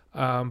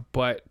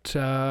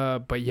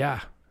 But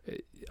yeah,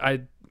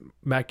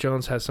 Mac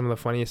Jones has some of the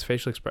funniest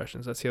facial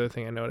expressions. That's the other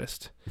thing I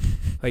noticed.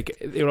 Like,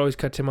 it would always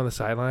cut to him on the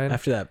sideline.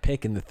 After that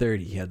pick in the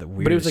 30, he had the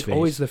weirdest But it was like face.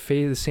 always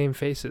the same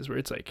faces, where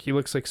it's like he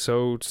looks like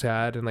so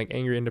sad and like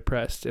angry and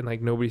depressed, and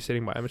like nobody's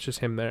sitting by him. It's just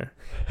him there.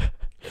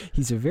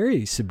 He's a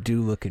very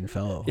subdued looking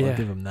fellow. I'll Yeah.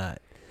 give him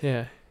that.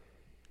 Yeah.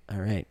 All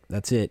right,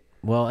 that's it.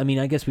 Well,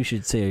 I guess we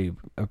should say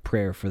a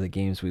prayer for the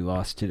games we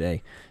lost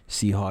today.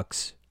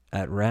 Seahawks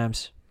at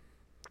Rams,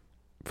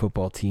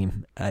 football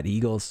team at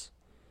Eagles,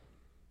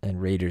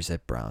 and Raiders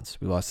at Browns.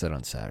 We lost that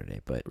on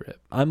Saturday, but Rip.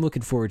 I'm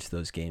looking forward to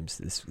those games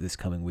this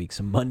coming week.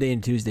 Some Monday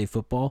and Tuesday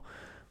football.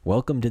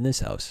 Welcomed in this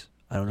house.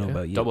 I don't know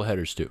about you. double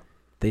headers too.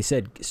 They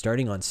said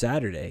starting on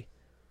Saturday,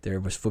 there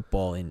was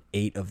football in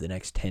 8 of the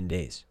next 10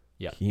 days.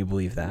 Yeah. Can you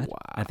believe that? Wow.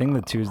 I think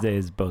the Tuesday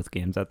is both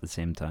games at the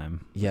same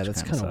time. Yeah, which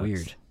that's kinda kind of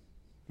sucks.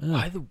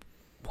 weird.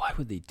 Why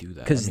would they do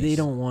that? Because I mean, they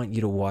don't want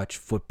you to watch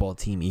football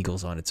team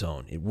Eagles on its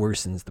own. It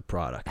worsens the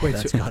product. Wait,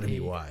 That's so- got to be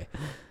why.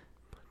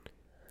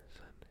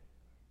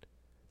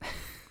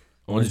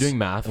 Owen's doing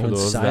math for Owen's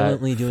those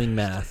silently doing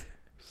math.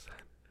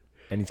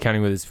 and he's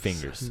counting with his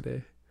fingers.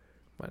 Sunday,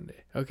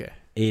 Monday. Okay.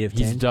 8 of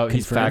 10. He's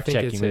Confirmed? fact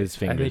checking with his I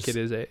fingers. think it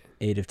is 8.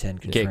 8 of 10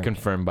 confirmed. Get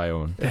confirmed by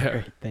Owen. All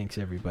right, thanks,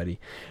 everybody.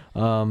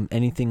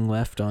 Anything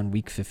left on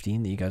Week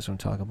 15 that you guys want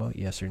to talk about?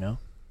 Yes or no?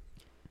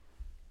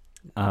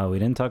 We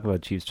didn't talk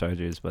about Chiefs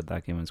Chargers, but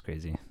that game was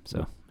crazy.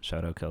 So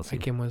shout out Kelsey.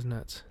 That game was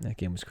nuts. That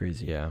game was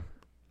crazy. Yeah,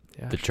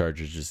 Yeah. the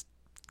Chargers just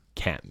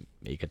can't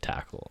make a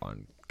tackle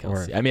on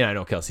Kelsey. I mean, I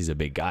know Kelsey's a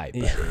big guy,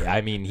 but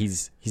I mean,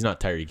 he's not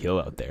Tyreek Hill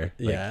out there.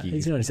 Yeah,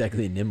 he's not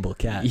exactly a nimble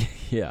cat.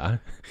 Yeah.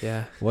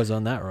 Yeah. Was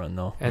on that run,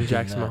 though. And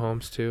Jackson That.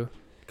 Mahomes, too.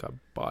 Got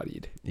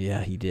bodied.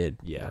 Yeah, he did.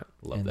 Yeah,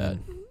 love And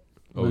that. then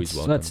Always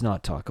welcome. Let's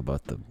not talk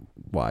about the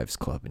Wives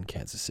Club in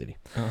Kansas City.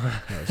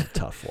 That was a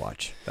tough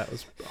watch. That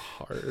was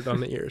hard on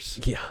the ears.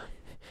 Yeah.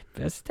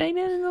 Best tight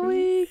end in the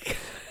league.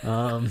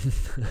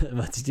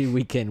 Let's do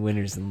weekend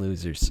winners and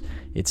losers.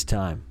 It's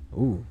time.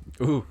 Ooh,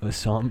 a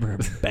somber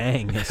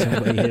bang.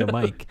 Somebody hit a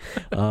mic.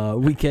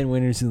 Weekend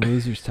winners and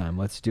losers time.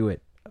 Let's do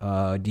it.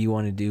 Do you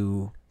want to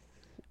do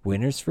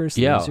winners first?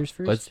 Losers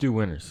first? Let's do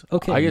winners.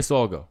 Okay. I guess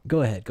I'll go.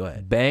 Go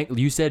ahead. Bang.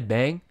 You said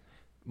bang.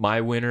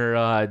 My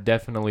winner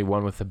definitely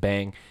won with a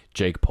bang.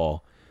 Jake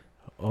Paul.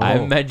 I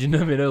mentioned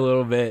him in a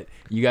little bit.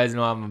 You guys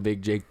know I'm a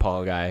big Jake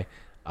Paul guy.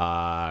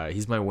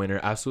 He's my winner.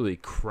 Absolutely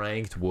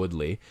cranked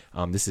Woodley.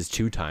 This is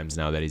 2 times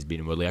now that he's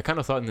beaten Woodley. I kind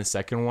of thought in the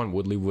second one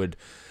Woodley would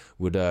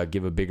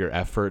give a bigger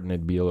effort and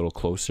it'd be a little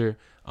closer.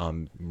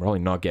 Probably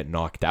not get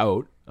knocked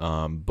out.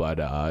 But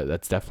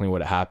that's definitely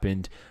what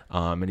happened.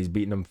 And he's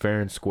beating him fair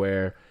and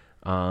square.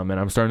 And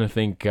I'm starting to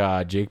think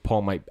Jake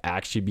Paul might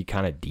actually be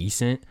kind of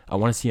decent. I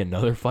want to see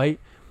another fight.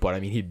 But, I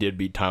mean, he did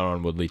beat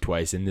Tyron Woodley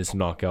twice, and this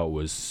knockout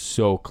was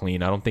so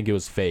clean. I don't think it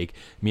was fake.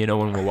 Me and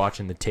Owen were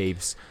watching the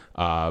tapes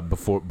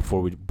before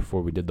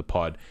we did the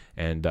pod,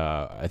 and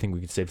I think we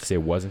could safely say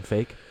it wasn't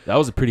fake. That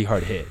was a pretty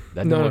hard hit.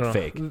 That didn't look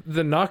fake.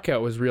 The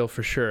knockout was real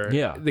for sure.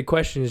 Yeah. The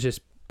question is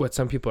just what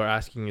some people are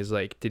asking is,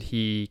 like, did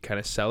he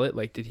kind of sell it?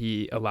 Like, did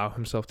he allow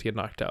himself to get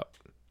knocked out?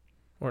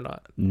 or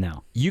not?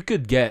 No. You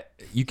could get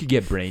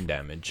brain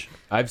damage.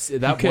 I've seen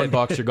that one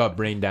boxer got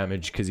brain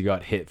damage because he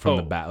got hit from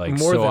the back. Like,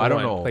 more so than I don't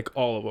one, know. like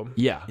all of them.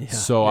 Yeah.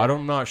 So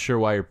I'm not sure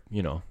why you're.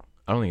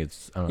 I don't think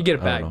it's. You get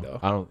a I don't bag, know. though.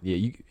 I don't.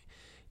 Yeah.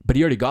 But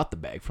he already got the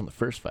bag from the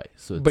first fight.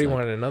 So. It's But he like,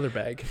 wanted another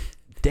bag.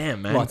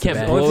 damn, man, Lots you of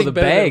can't bags. blow Only the thing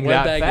better than bag one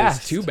that bag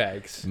fast. is 2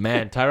 bags.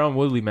 Man, Tyron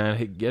Woodley,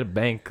 man, get a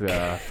bank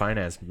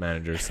finance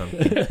manager or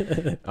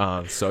something.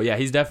 So yeah,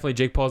 he's definitely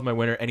Jake Paul's my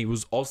winner, and he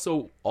was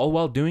also all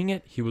while doing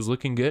it, he was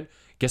looking good.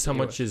 Guess how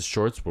much his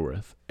shorts were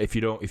worth? If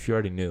you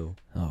already knew.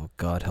 Oh,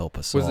 God help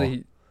us Was all.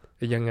 he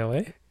a Young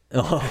LA?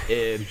 Oh,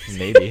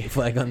 Maybe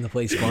flag on the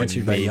play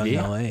sponsored by Young Maybe.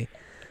 LA.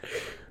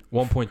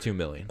 1.2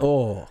 million.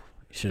 Oh,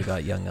 should have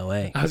got Young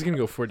LA. I was gonna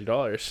go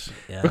 $40.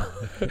 Yeah,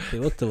 they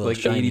looked a little Like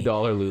shiny. $80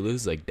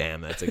 Lulus. Like,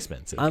 damn, that's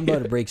expensive. I'm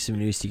about to break some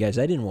news to you guys.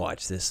 I didn't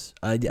watch this.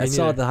 I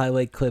saw neither. the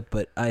highlight clip,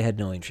 but I had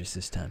no interest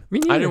this time. Me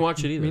neither. I didn't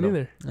watch it either. Me no.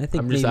 neither. I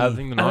think I'm just. maybe I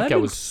think the I've knockout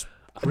been- was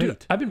Dude,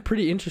 great. I've been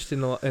pretty interested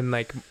in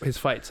like his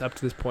fights up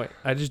to this point.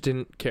 I just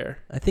didn't care.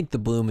 I think the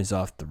bloom is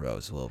off the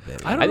rose a little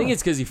bit. I don't I think know.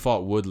 it's because he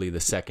fought Woodley the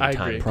second I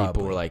time. agree. People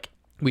Probably. were like,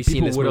 We've seen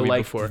people this would have movie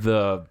liked before.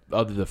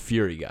 the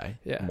Fury guy.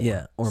 Yeah.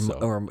 Yeah, or So.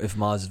 or if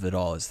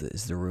Masvidal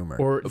is the rumor.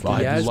 Or I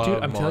Diaz, dude.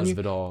 love I'm telling you,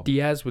 Masvidal.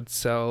 Diaz would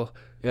sell.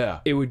 Yeah,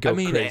 It would go I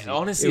mean, crazy.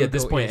 honestly, It at would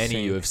this go point, insane.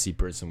 any UFC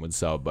person would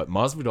sell. But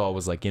Masvidal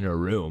was like in a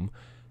room,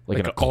 like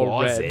in a Like, all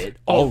red. closet,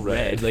 all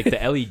red, like the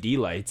LED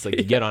lights, like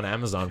you get on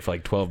Amazon for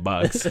like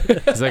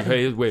 $12. He's like,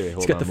 hey, wait,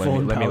 hold got on, the let me,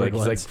 phone-powered like,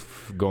 he's ones.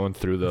 like going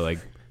through the like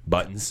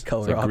buttons.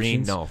 Color It's like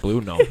green, options. no, blue,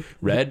 no,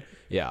 red.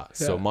 Yeah.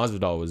 So Yeah.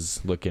 Masvidal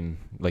was looking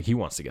like he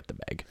wants to get the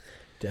bag.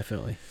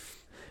 Definitely.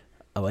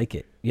 I like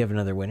it. You have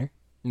another winner?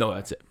 No,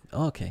 that's it.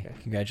 Oh, okay.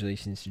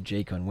 Congratulations to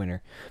Jake on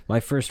winner.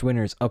 My first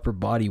winner is upper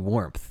body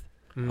warmth.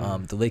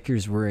 The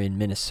Lakers were in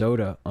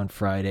Minnesota on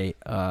Friday.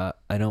 I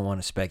don't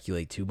want to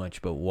speculate too much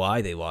about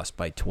why they lost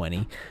by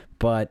 20,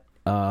 but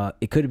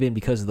it could have been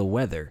because of the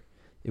weather.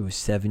 It was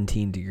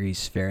 17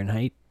 degrees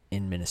Fahrenheit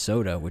in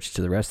Minnesota, which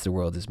to the rest of the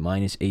world is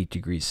minus 8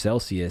 degrees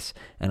Celsius.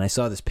 And I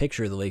saw this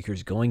picture of the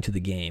Lakers going to the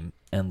game,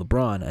 and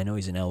LeBron, I know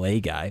he's an LA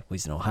guy, well,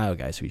 he's an Ohio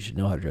guy, so he should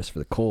know how to dress for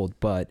the cold,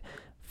 but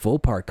full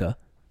parka,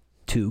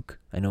 toque,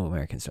 I know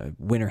Americans say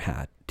winter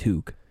hat,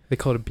 toque, They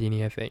call it a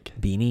beanie, I think.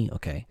 beanie,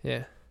 okay,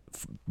 Yeah.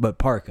 but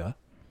parka,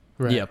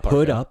 Right. Yeah,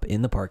 hood parka. up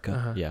in the parka,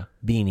 Uh-huh. Yeah.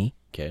 beanie,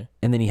 Okay.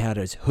 and then he had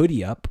his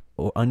hoodie up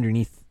or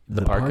underneath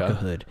the parka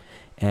hood,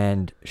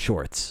 and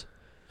shorts.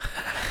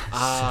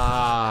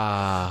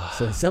 Ah.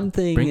 So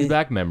something Brings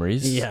back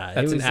memories. Yeah, That's it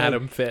an was like-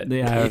 Adam fit.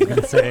 Yeah, I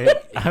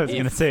was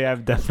gonna say.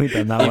 I've definitely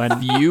done that one.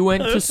 If you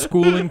went to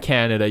school in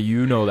Canada,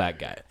 you know that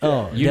guy.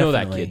 Oh, You know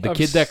that definitely. kid. The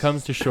kid that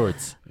comes to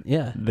shorts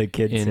Yeah, The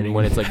kid sitting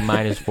when it's like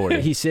minus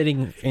 40. he's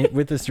sitting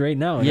with us right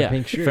now in a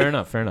pink shirt.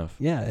 fair enough.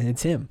 Yeah,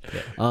 it's him.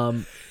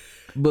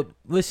 But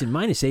listen,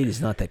 minus 8 is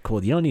not that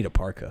cold. You don't need a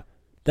parka.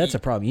 That's a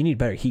problem. You need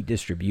better heat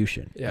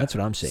distribution. Yeah. That's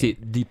what I'm saying. See,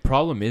 the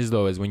problem is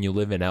though, is when you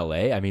live in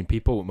LA. I mean,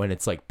 people when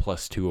it's like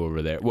 +2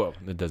 over there. Well,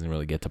 it doesn't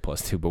really get to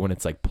 +2, but when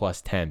it's like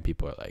 +10,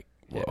 people are like,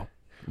 "Whoa!" Yeah.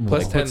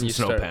 Plus Like, 10, put some you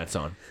snow start. pants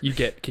on. You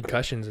get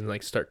concussions and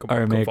like start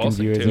Our American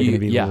convulsing viewers are too. going to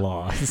be Yeah.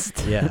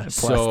 lost. Yeah. Plus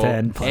So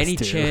 10, plus any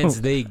 2. chance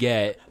they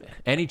get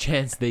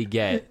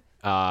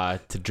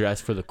to dress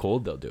for the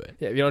cold, they'll do it.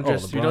 Yeah, if you don't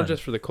dress. If you LeBron. don't dress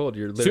for the cold,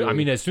 you're So, literally. I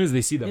mean, as soon as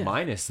they see the Yeah.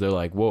 minus, they're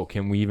like, "Whoa,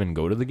 can we even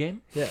go to the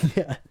game?" yeah,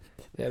 Yeah.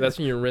 yeah. That's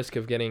when you're at risk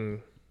of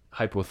getting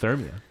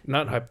Hypothermia.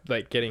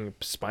 like getting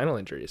spinal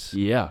injuries.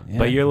 Yeah. Yeah.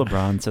 But you're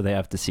LeBron, so they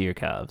have to see your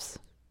calves.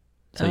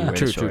 So you Ah. wear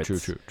True.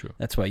 shorts.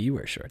 That's why you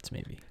wear shorts,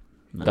 maybe.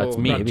 That's Well,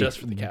 me. Not just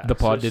for the calves. The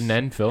pod There's didn't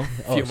end, Phil. A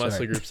few Oh, muscle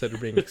sorry. groups that are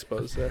being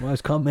exposed there. Well, I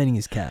was complimenting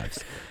his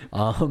calves.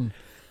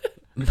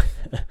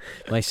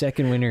 My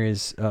second winner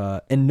is,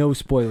 and no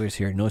spoilers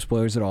here, no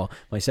spoilers at all.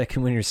 My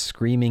second winner is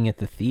Screaming at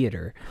the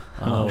Theater.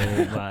 Oh,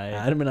 my.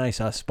 Adam and I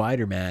saw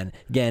Spider-Man.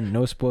 Again,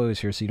 no spoilers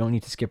here, so you don't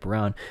need to skip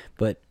around.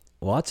 But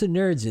lots of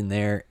nerds in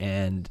there,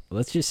 and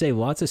let's just say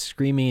lots of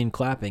screaming and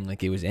clapping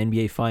like it was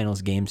NBA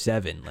Finals Game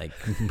 7. Like,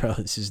 bro,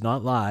 this is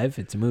not live.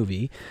 It's a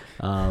movie.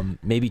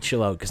 Maybe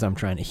chill out because I'm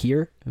trying to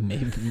hear.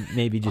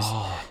 Maybe just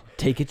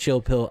take a chill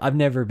pill. I've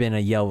never been a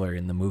yeller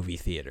in the movie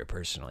theater,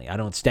 personally. I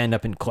don't stand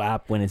up and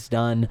clap when it's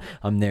done.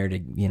 I'm there to,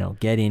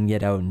 get in,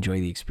 get out,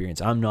 enjoy the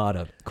experience. I'm not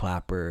a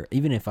clapper.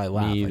 Even if I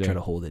laugh, I either. try to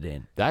hold it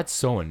in. That's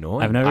so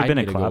annoying. I've never I been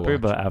a need to go clapper,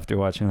 watch but it. after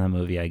watching that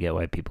movie, I get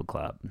why people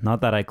clap.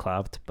 Not that I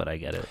clapped, but I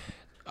get it.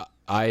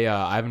 I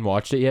haven't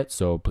watched it yet,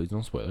 so please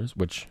no spoilers,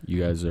 which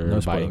you guys are No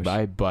abiding spoilers.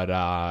 by. But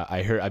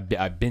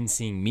I've been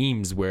seeing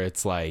memes where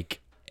it's like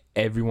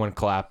everyone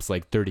claps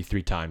like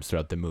 33 times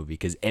throughout the movie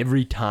because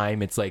every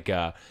time it's like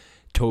a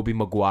Tobey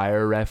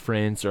Maguire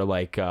reference or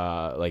like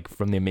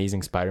from the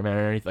Amazing Spider-Man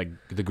or anything.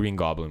 Like the Green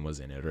Goblin was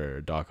in it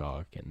or Doc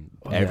Ock, and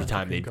every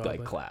time Green they'd like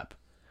Goblin. clap.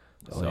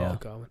 Oh, So yeah.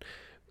 Goblin.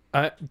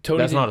 Tony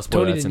That's not a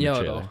spoiler, Tony that's didn't in the yell at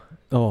trailer. all.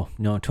 Oh,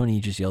 no, Tony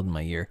just yelled in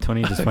my ear.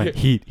 Tony just went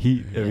heat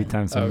every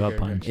time someone Okay, got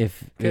punched.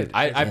 If Good.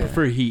 I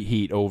prefer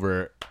heat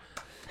over.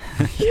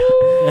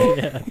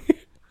 Yeah.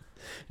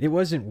 It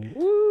wasn't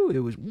woo, it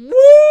was woo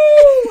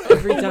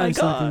every time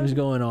something was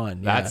going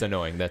on. That's Yeah.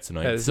 annoying. That is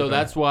So annoying.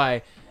 that's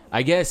why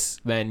I guess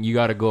then you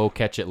got to go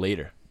catch it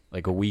later,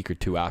 like a week or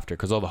two after,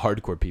 because all the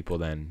hardcore people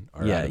then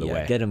are out of the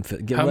way. Get them.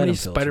 How many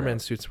Spider-Man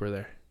suits were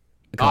there?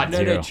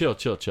 No, chill.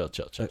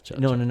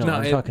 No. No,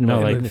 I'm it- talking No,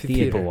 about like in the the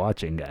theater. people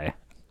watching guy.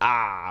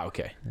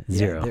 Okay.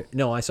 Zero.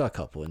 No, I saw a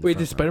couple. In the Wait,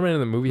 front did Spider-Man in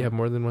the movie have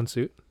more than one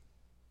suit?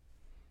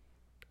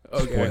 row.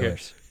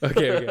 Spoilers.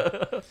 Okay.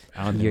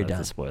 I don't You're think that's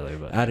done. a spoiler,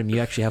 but Adam, you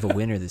actually have a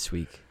winner this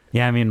week.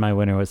 yeah, I mean, my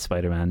winner was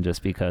Spider-Man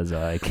just because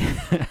I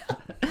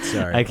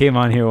Sorry. came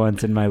on here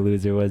once and my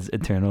loser was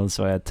Eternals,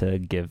 so I had to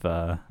give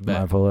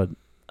Marvel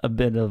a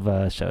bit of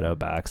a shout out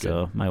back.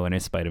 So my winner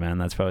is Spider-Man.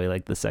 That's probably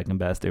like the second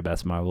best or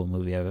best Marvel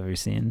movie I've ever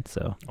seen.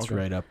 So It's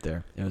right up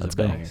there. It was Let's a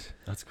go. banger.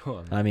 That's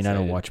cool. I mean, I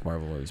don't watch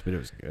Marvel movies, but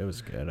it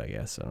was good, I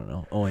guess. I don't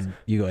know. Owen,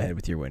 you go ahead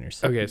with your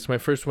winners. Okay, so my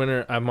first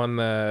winner, I'm on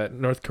the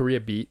North Korea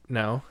beat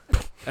now,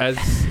 as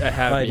I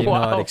have I did been.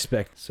 not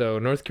expect. So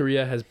North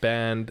Korea has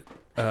banned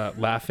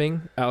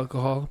laughing,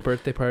 alcohol,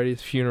 birthday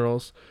parties,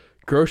 funerals,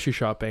 grocery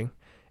shopping,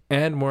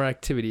 and more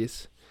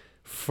activities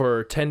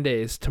for 10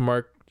 days to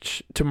mark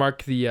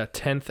the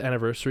 10th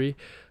anniversary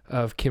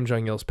of Kim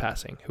Jong-il's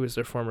passing, who is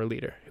their former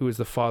leader, who is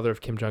the father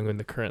of Kim Jong-un,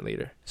 the current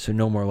leader. So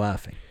no more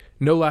laughing.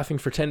 No laughing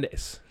for 10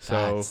 days. So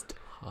That's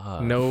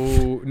tough.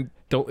 don't,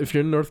 if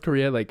you're in North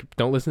Korea, like,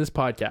 don't listen to this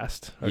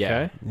podcast.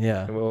 Okay.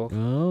 Yeah. And we'll,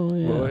 Oh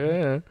yeah. well,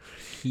 yeah.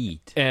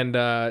 Heat. And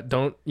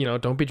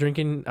don't be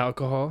drinking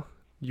alcohol.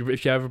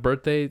 If you have a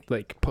birthday,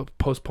 like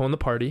postpone the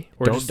party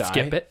or Don't just die.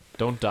 skip it.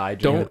 Don't die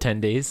during the Don't-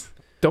 10 days.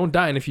 Don't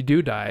die, and if you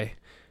do die,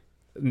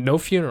 no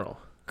funeral.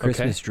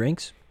 Christmas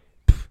drinks.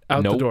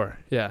 Out the Nope. door.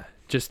 Yeah,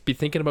 just be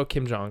thinking about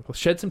Kim Jong.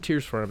 Shed some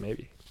tears for him,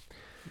 maybe.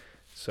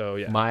 So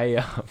yeah.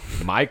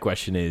 My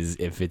question is,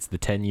 if it's the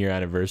 10-year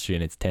anniversary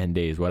and it's 10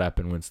 days, what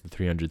happened when it's the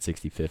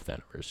 365th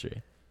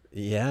anniversary?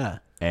 Yeah.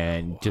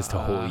 And just a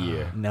whole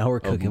year. Now we're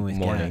cooking Of with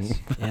mourning. gas.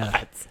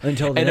 Yeah.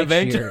 Until the And next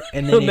eventually- year,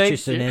 and then it's next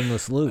just an year.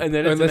 endless loop. And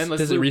then it's an Unless endless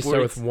does it loop restart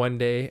where with it's- one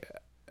day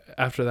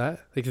after that,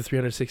 like the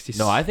 360?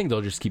 No, I think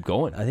they'll just keep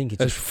going. I think it's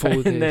That's just full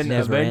days. And then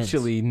Never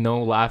eventually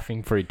no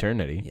laughing for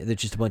eternity. yeah, they're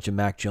just a bunch of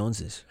Mac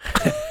Joneses.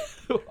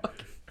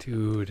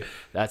 Dude,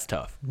 That's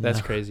tough. that's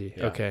No. crazy.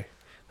 Yeah. Okay,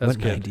 that's What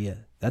an good. idea.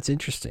 That's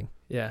interesting.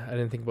 Yeah, I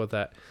didn't think about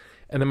that.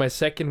 And then my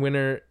second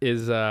winner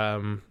is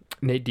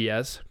Nate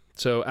Diaz.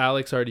 So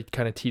Alex already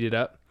kind of teed it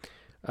up,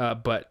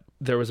 but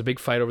there was a big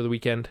fight over the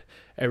weekend.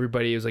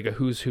 Everybody, it was like a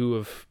who's who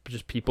of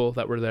just people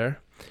that were there.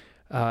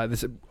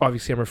 This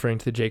obviously I'm referring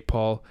to the Jake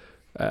Paul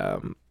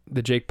Tyron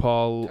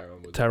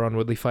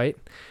Woodley fight.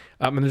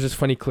 And there's this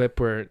funny clip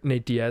where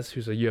Nate Diaz,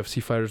 who's a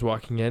UFC fighter, is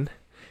walking in,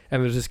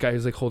 and there's this guy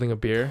who's like holding a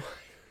beer,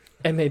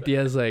 and Nate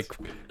Diaz like,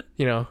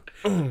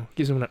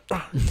 gives him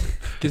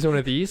one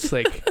of these,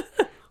 like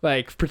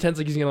pretends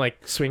like he's gonna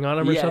like swing on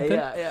him or something.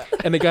 Yeah.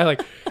 And the guy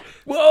like,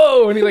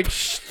 whoa, and he like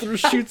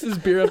shoots his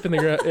beer up in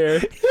the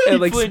air and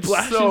like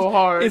splashes so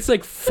hard. It's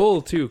like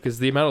full too, because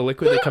the amount of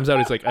liquid that comes out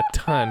is like a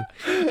ton,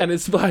 and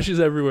it splashes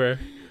everywhere.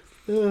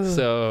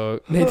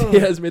 So Nate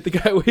Diaz made the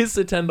guy waste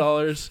the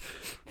 $10,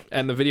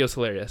 and the video's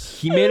hilarious.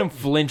 He made him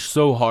flinch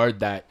so hard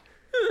that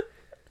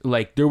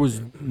like there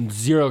was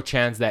zero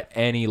chance that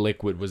any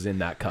liquid was in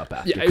that cup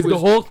after. Yeah, it 'Cause was the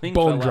whole thing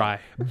bone fell out. dry.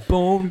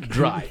 Bone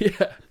dry.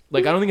 Yeah,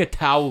 Like I don't think a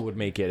towel would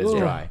make it as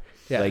dry.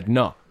 yeah, Like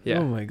no. yeah,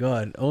 Oh my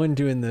God. Owen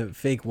doing the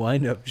fake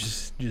wind up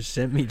just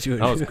sent me to it.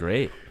 That was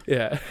great.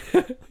 yeah.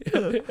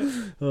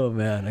 Oh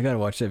man, I gotta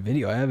watch that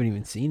video. I haven't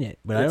even seen it,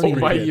 but I Oh don't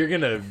even. my, you're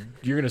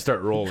gonna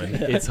start rolling.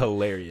 It's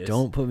hilarious.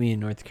 Don't put me in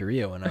North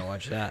Korea when I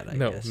watch that. I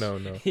guess. No.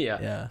 Yeah.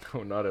 Yeah.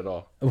 No, not at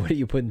all. What are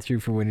you putting through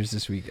for winners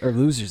this week or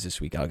losers this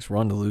week, Alex? We're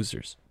on to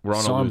losers. We're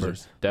on Somber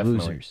losers.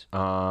 Definitely.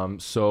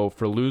 losers. So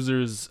for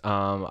losers,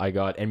 I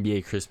got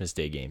NBA Christmas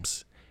Day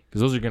games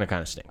because those are gonna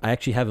kind of stink. I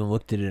actually haven't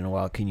looked at it in a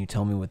while. Can you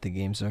tell me what the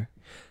games are?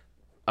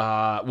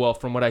 Well,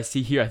 from what I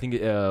see here, I think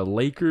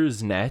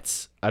Lakers,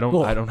 Nets. I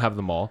don't have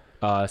them all.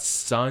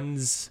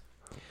 Suns,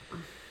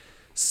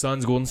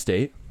 Golden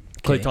State.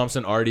 Okay. Klay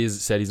Thompson already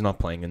said he's not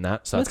playing in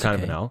that, so that's kind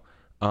of an L.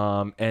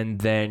 And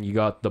then you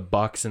got the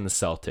Bucs and the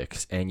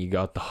Celtics, and you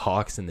got the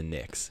Hawks and the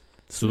Knicks.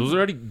 So those are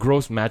already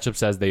gross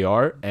matchups as they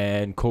are,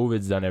 and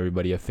COVID's done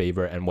everybody a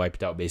favor and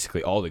wiped out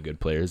basically all the good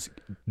players.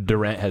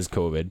 Durant has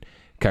COVID.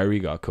 Kyrie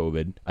got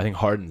COVID. I think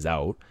Harden's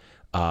out.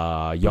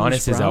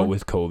 Giannis is out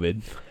with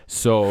COVID.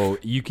 So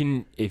you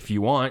can, if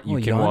you want,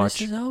 you can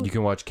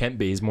watch Kent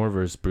Bazemore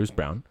versus Bruce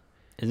Brown.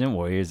 Isn't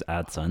Warriors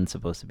at Suns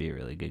supposed to be a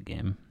really good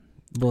game?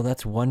 Well,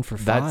 that's 1 for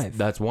 5.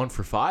 That's 1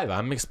 for 5.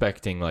 I'm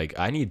expecting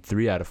I need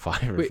 3 out of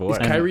 5 or Wait, 4.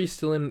 is Kyrie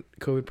still in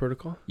COVID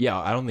protocol? Yeah,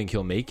 I don't think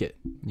he'll make it.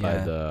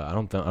 Yeah. I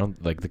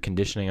don't like the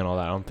conditioning and all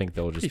that. I don't think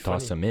they'll just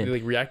toss him in. They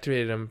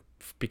reactivated him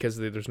because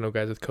there's no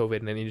guys with COVID,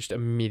 and then he just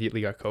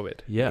immediately got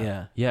COVID.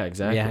 Yeah,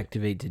 exactly.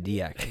 Reactivate to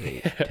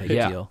deactivate type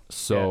Yeah. deal.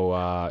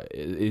 So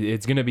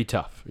it's gonna be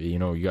tough. You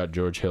got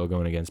George Hill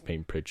going against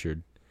Peyton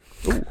Pritchard.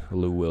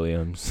 Lou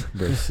Williams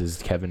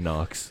versus Kevin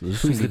Knox.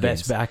 Who's the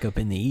best backup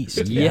in the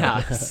East?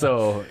 Yeah,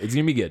 so it's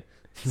gonna be good.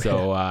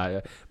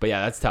 So, but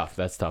yeah, that's tough.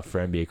 That's tough for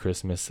NBA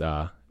Christmas.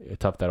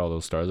 Tough that all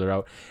those stars are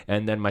out.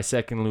 And then my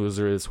second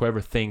loser is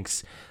whoever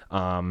thinks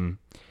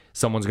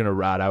someone's gonna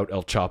rat out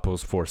El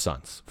Chapo's 4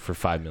 sons for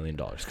 $5 million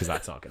because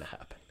that's not gonna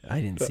happen. I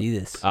didn't see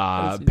this.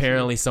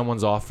 Apparently,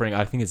 someone's offering.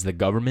 I think it's the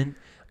government.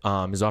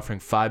 Is offering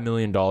 $5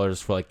 million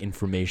for like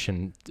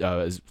information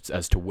as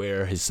to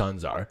where his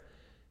sons are,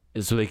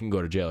 so they can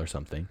go to jail or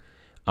something.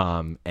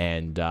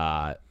 And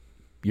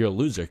you're a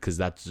loser because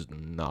that's just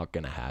not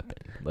gonna happen.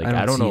 Like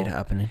I don't know it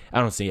happening. I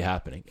don't see it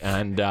happening.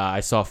 And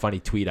I saw a funny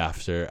tweet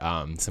after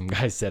some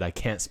guy said, "I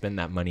can't spend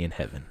that money in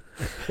heaven."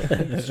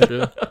 That's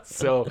true.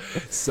 So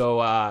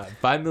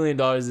 $5 million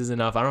is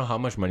enough. I don't know how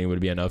much money would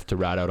be enough to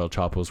rat out El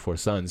Chapo's 4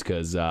 sons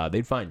because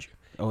they'd find you.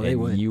 Oh, they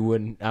would. You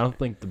wouldn't. I don't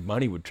think the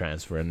money would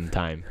transfer in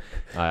time.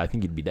 I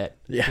think you'd be dead.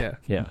 Yeah.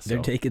 Yeah. They're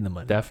So taking the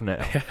money.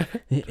 definitely.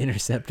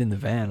 Intercepting the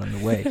van on the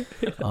way.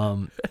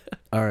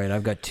 All right,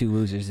 I've got 2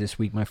 losers this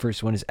week. My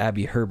first one is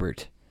Abby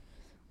Herbert.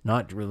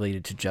 Not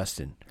related to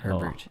Justin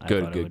Herbert. I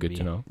thought it would Good be.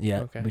 to know. Yeah,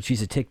 Okay. but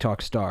she's a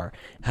TikTok star.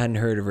 Hadn't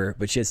heard of her,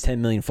 but she has 10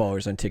 million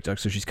followers on TikTok,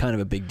 so she's kind of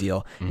a big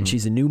deal. And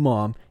she's a new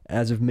mom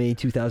as of May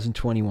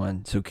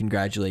 2021, so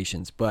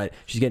congratulations. But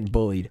she's getting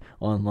bullied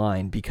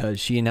online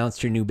because she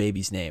announced her new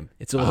baby's name.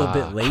 It's a little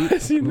bit late,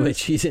 but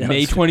she's announced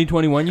May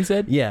 2021 you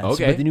said? Yeah,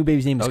 Okay. but the new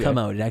baby's name has Okay. come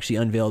out. It actually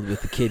unveiled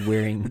with the kid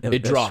wearing...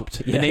 It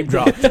dropped. Yeah. The name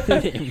dropped.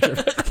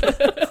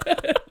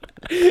 The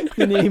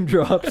name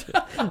dropped.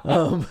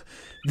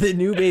 The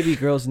new baby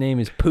girl's name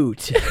is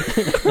Poot.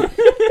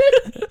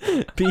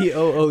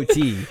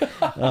 P-O-O-T.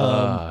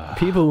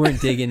 People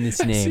weren't digging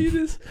this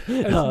name.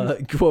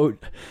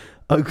 Quote,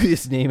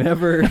 ugliest name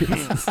ever.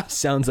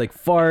 Sounds like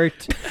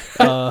fart.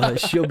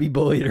 She'll be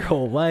bullied her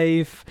whole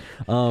life.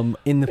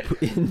 In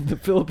the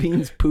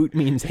Philippines, Poot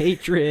means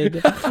hatred.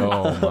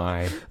 Oh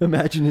my.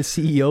 Imagine a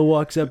CEO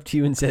walks up to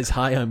you and says,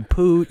 "Hi, I'm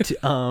Poot."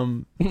 A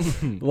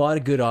lot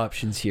of good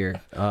options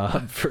here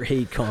for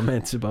hate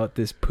comments about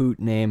this Poot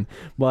name.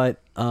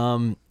 But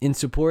in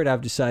support,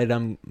 I've decided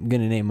I'm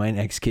going to name my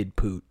next kid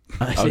Poot.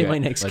 I say Okay, my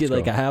next let's kid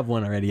like go. I have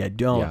one already. I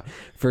don't. Yeah.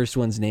 First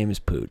one's name is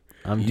Poot.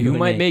 You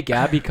might make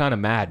Abby kind of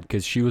mad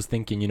because she was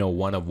thinking,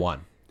 1 of 1.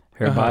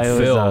 Her bio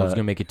Phil is, was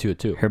gonna make it 2 of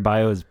 2. her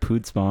bio is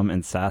Poot's mom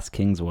and Sass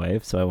King's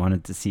wife. So I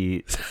wanted to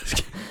see,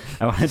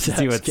 what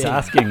King.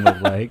 Sass King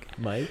looked like.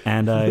 Mike.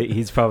 And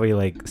he's probably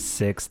like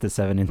 6 to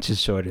 7 inches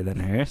shorter than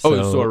her.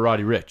 So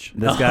Roddy Rich.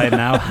 This guy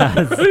now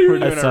has We're a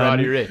doing a son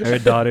Roddy Rich. or a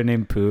daughter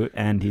named Poot,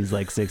 and he's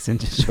like 6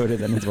 inches shorter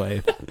than his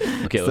wife.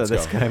 Okay, So let's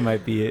this go. guy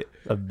might be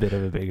a bit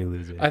of a bigger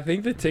loser. I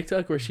think the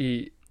TikTok where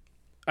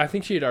I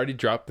think she had already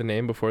dropped the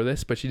name before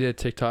this, but she did a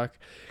TikTok,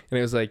 and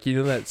it was like,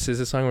 that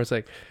SZA song where it's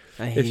like,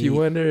 if you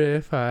wonder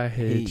if I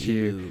hate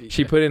you.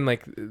 She put in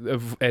like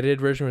a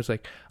edited version where it's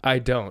like, I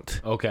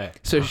don't. Okay.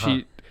 So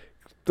she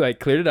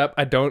like cleared it up.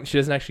 She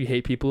doesn't actually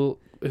hate people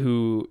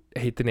who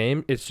hate the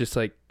name. It's just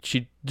like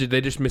they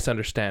just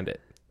misunderstand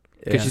it.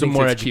 Yeah. she Some thinks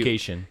more it's cute.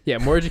 education. Yeah,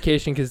 more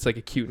education because it's like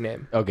a cute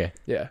name. Okay.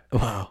 Yeah.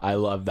 Wow. I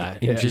love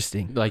that.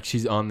 Interesting. Just, like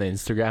she's on the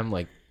Instagram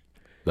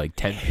like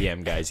 10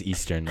 p.m. guys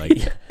Eastern. Like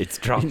it's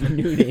dropping.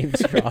 New names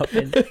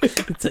dropping.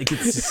 It's like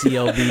it's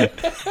CLB.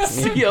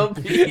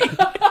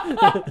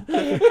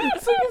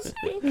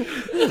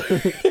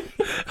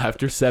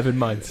 After 7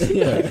 months.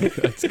 Yeah.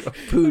 Let's go.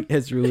 Poot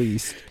has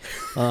released.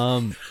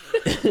 The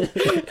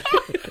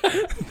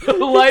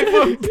Life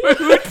of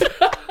Poot.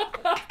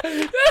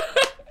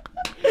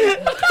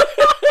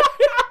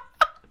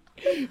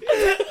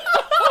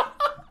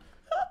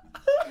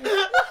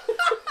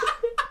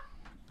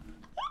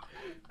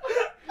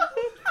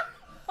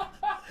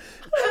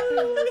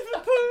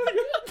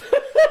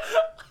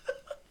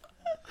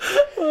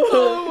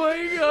 Oh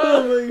my god.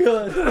 Oh my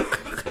god.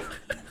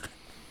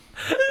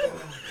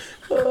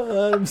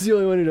 Adam's the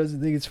only one who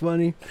doesn't think it's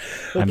funny.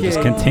 I'm just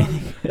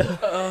containing.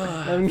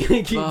 I'm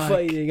gonna keep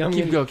fighting.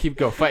 Keep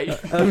go. Fight.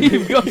 I'm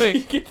Keep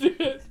going.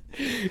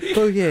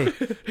 Okay.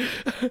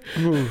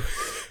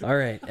 All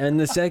right. And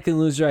the second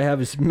loser I have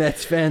is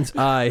Mets fans'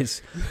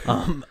 eyes.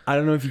 I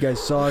don't know if you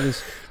guys saw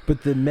this,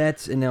 but the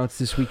Mets announced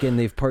this weekend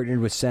they've partnered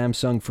with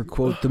Samsung for,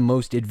 quote, the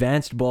most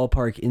advanced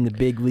ballpark in the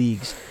big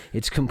leagues.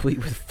 It's complete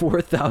with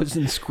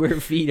 4,000 square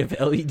feet of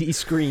LED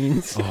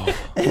screens.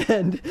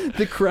 And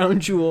the crown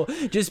jewel,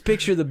 just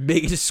picture the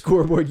biggest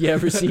scoreboard you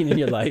ever seen in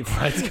your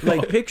life.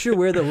 Like, picture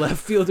where the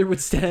left fielder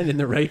would stand and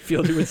the right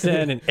fielder would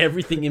stand, and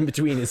everything in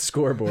between is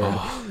scoreboard.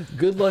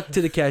 Good luck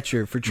to the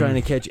catcher for trying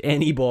to catch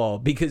any ball,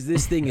 because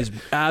this thing is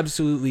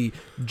absolutely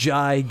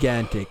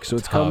gigantic. So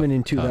it's coming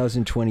in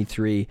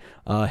 2023.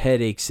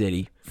 Headache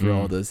City for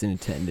all those in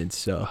attendance.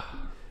 So,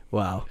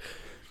 wow.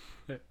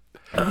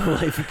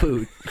 Life of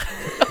Poot.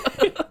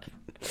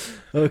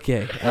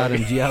 Okay,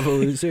 Adam, do you have a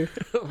loser?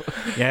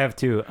 Yeah, I have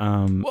 2.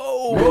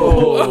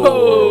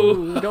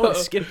 Whoa! Don't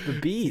skip the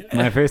beat.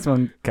 My first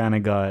one kind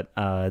of got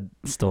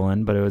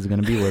stolen, but it was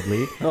going to be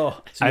Woodley.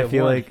 Oh, so you I have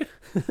feel one. like,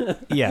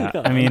 yeah,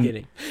 No, I I'm mean,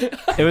 kidding.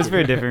 it was for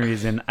a different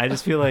reason. I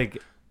just feel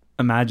like,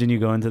 imagine you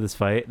go into this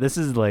fight. This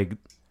is like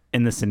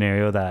in the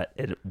scenario that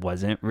it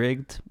wasn't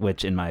rigged,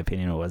 which in my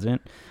opinion it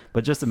wasn't.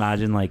 But just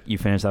imagine like you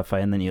finish that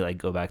fight and then you like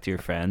go back to your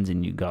friends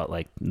and you got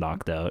like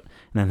knocked out. And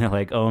then they're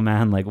like, oh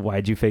man, like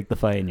why'd you fake the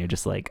fight? And you're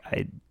just like,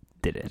 I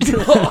didn't.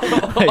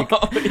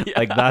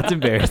 Like that's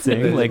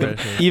embarrassing. Like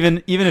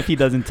even if he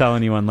doesn't tell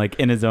anyone, like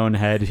in his own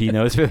head, he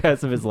knows for the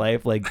rest of his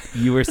life, like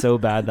you were so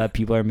bad that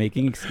people are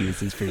making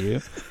excuses for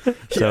you.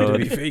 So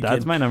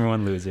that's my number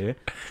one loser.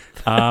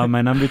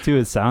 My number two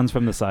is sounds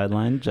from the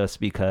sideline, just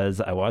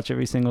because I watch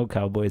every single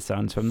Cowboys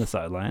sounds from the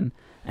sideline.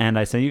 And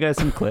I sent you guys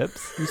some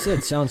clips. You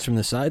said sounds from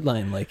the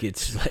sideline like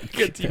it's like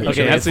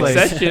okay, that's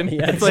Succession.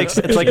 It's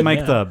like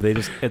mic'd up.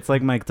 It's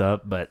like mic'd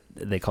up, but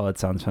they call it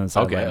sounds from the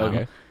sideline.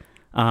 Okay.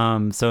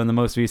 So in the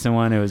most recent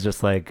one, it was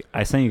just like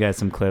I sent you guys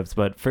some clips.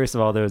 But first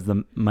of all, there was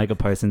the Micah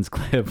Parsons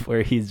clip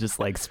where he's just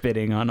like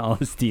spitting on all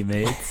his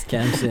teammates.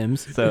 Cam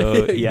Sims.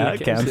 So yeah,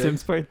 Cam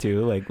Sims part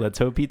 2. Like let's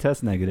hope he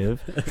tests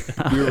negative.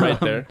 You were right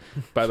there,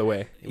 by the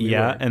way.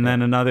 And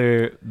then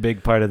another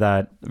big part of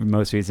that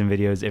most recent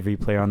video is every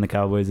player on the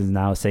Cowboys is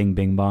now saying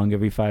 "bing bong"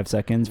 every 5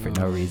 seconds for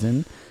no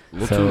reason.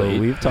 So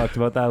we've talked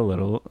about that a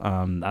little.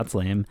 That's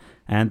lame.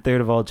 And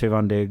third of all,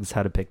 Trayvon Diggs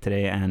had a pick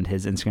today, and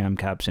his Instagram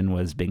caption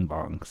was "bing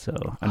bong." So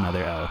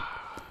another L.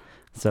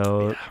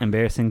 So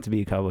embarrassing to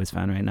be a Cowboys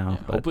fan right now.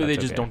 But hopefully they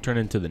just don't turn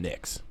into the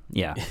Knicks.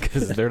 Yeah,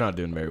 because they're not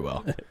doing very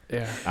well.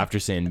 Yeah. After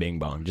saying "bing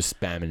bong," just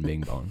spamming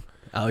 "bing bong."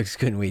 Alex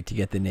couldn't wait to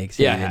get the Knicks.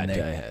 Yeah, I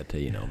had to.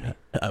 You know me.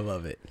 I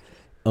love it.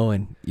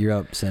 Owen, you're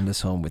up. Send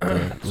us home with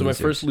the So my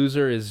first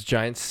loser is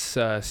Giants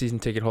season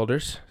ticket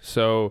holders.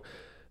 So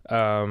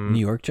New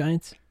York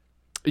Giants.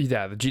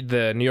 Yeah,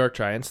 the New York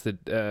Giants.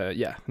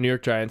 New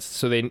York Giants.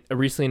 So they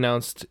recently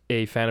announced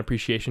a fan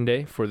appreciation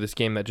day for this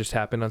game that just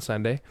happened on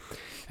Sunday,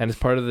 and as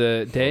part of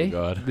the day,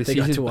 they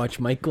got to watch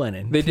Mike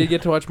Glennon. They did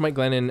get to watch Mike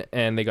Glennon,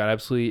 and they got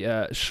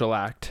absolutely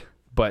shellacked.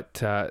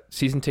 But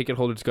season ticket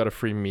holders got a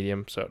free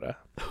medium soda.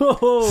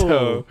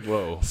 So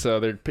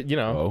they're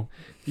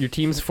your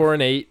team's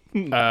 4-8.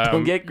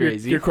 Don't get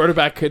crazy. Your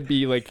quarterback could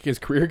be like his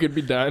career could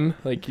be done.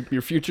 Like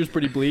your future's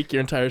pretty bleak.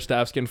 Your entire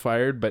staff's getting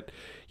fired. But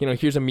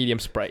here's a medium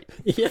Sprite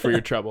for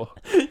your trouble.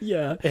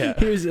 Yeah.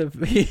 Here's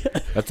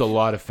that's a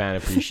lot of fan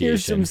appreciation.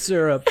 Here's some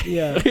syrup.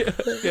 Yeah.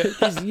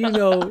 Because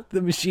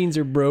the machines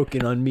are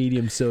broken on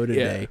medium soda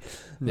day.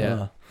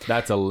 Yeah.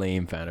 That's a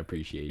lame fan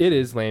appreciation. It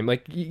is lame.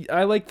 Like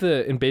I like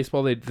in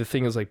baseball, the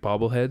thing is like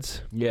bobbleheads.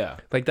 Yeah.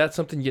 Like that's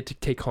something you get to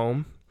take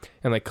home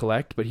and like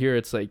collect. But here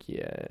it's like,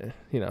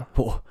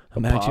 Oh,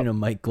 imagine a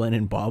Mike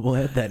Glennon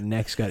bobblehead. That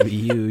neck's got to be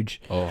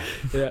huge. Oh.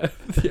 Yeah.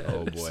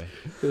 Oh boy.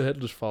 The head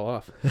just fall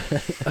off.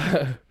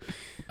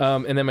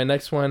 And then my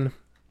next one,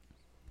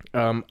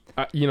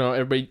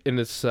 everybody in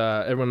this,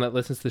 everyone that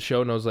listens to the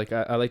show knows like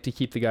I like to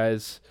keep the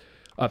guys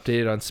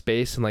updated on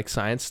space and like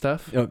science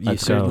stuff. Oh, you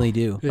certainly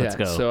do. Let's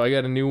go. So I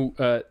got a new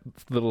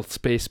little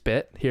space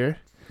bit here.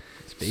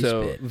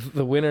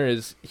 The winner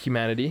is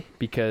humanity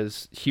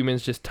because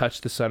humans just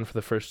touched the sun for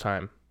the first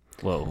time.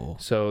 Whoa.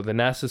 So the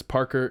NASA's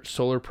Parker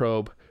solar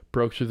probe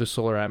broke through the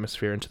solar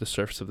atmosphere into the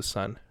surface of the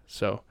sun.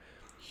 So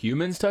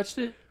humans touched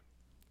it?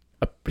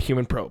 A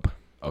human probe.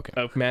 Okay.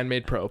 A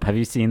man-made probe. Have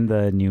you seen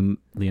the new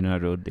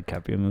Leonardo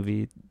DiCaprio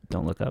movie,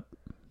 Don't Look Up?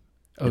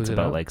 Oh, it's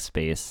about like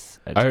space.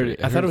 I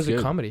thought it was a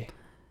comedy.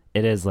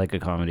 It is like a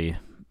comedy.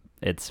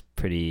 It's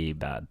pretty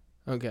bad.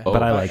 Okay.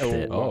 But I liked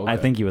it. Oh, okay. I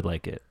think you would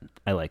like it.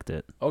 I liked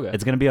it. Okay.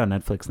 It's going to be on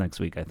Netflix next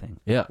week, I think.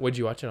 Yeah. What'd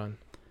you watch it on?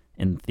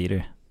 In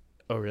theater.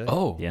 Oh, really?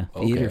 Oh. Yeah.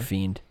 Theater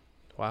fiend.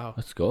 Wow.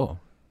 Let's go.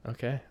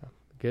 Okay.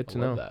 Good to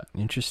I love know. that.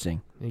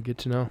 Interesting. Good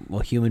to know.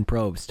 Well, human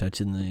probes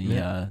touching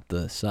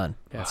the sun.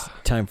 Yes.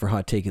 Time for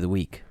hot take of the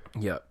week.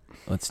 Yeah.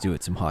 Let's do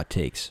it. Some hot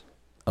takes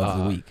of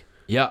the week.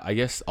 Yeah, I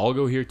guess I'll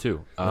go here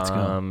too. Let's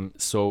go.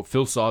 So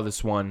Phil saw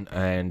this one,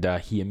 and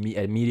he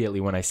immediately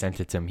when I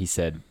sent it to him, he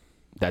said,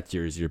 "That's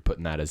yours. You're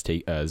putting that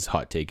as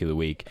hot take of the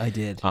week." I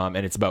did. And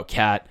it's about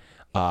Cat.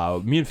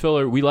 Me and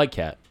Phil we like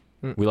Cat.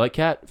 We like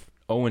Cat.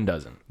 Owen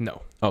doesn't.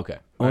 No. Okay.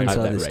 Owen I saw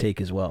got that this right. take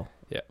as well.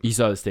 Yeah. You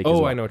saw this take as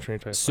well. Oh, I know what you're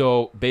trying to say.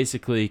 So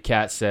basically,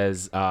 Cat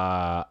says,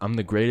 "I'm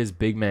the greatest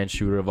big man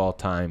shooter of all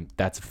time."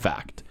 That's a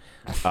fact.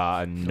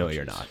 No,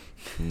 you're not.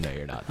 No,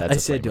 you're not. That's I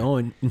said to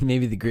Owen,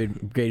 maybe the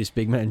greatest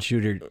big man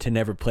shooter to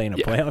never play in a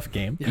playoff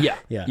game. Yeah.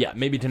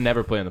 Maybe to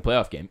never play in the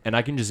playoff game. And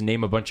I can just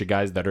name a bunch of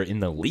guys that are in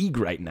the league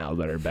right now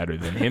that are better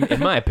than him, in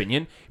my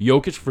opinion.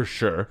 Jokic for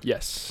sure.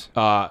 Yes.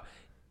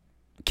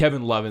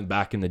 Kevin Love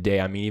back in the day,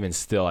 I mean, even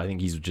still, I think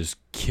he's just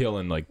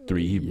killing like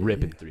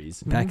ripping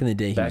threes. Back in the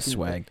day, he was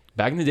swagged.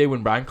 Back in the day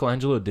when Brian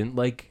Colangelo didn't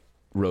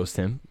roast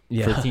him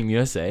for Team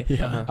USA.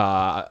 Yeah.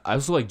 I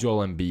also like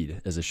Joel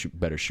Embiid as a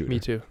better shooter. Me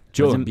too.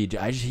 Joel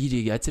Embiid,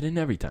 he gets it in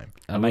every time.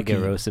 I might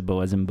get roasted, but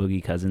wasn't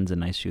Boogie Cousins a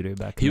nice shooter back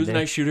in the day? He was a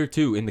nice shooter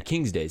too in the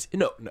Kings days.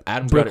 No,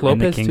 Adam's Brook got it right. In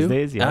the Lopez Kings too?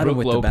 days, yeah. Adam Brook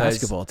with Lopez, the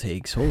basketball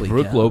takes. Holy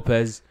Brook cow.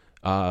 Lopez,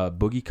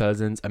 Boogie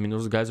Cousins. I mean,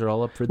 those guys are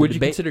all up for the Would you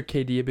debate. consider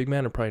KD a big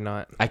man or probably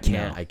not? I can't.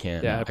 Yeah, I I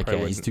probably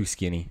can't. He's wouldn't. too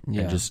skinny.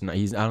 Yeah. And just not,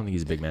 I don't think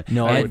he's a big man.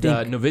 No, I and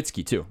think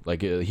Nowitzki too.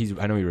 Like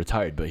I know he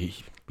retired, but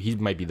he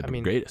might be the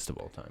greatest of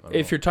all time.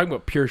 If you're talking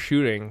about pure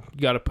shooting, you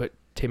got to put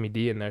Timmy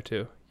D in there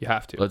too. You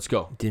have to. Let's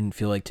go. didn't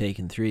feel like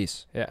taking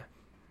threes, Yeah.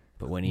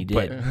 but when he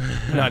did,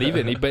 Not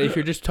even. But if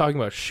you're just talking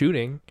about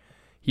shooting,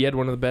 he had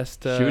one of the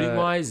best Shooting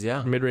wise,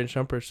 yeah. mid-range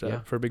jumpers Yeah.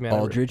 for a big man.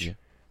 ever. Aldridge.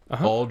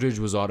 Uh-huh. Aldridge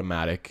was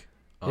automatic.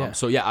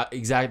 So yeah,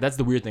 exactly. That's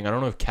the weird thing. I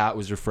don't know if Cat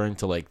was referring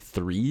to like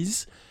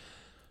threes.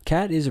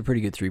 Cat is a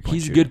pretty good 3-point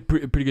He's shooter.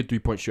 a pretty good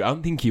 3-point shooter. I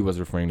don't think he was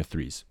referring to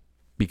threes,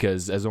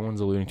 because as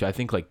Owen's alluding to, I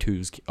think like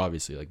twos,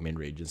 obviously like mid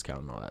ranges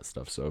count and all that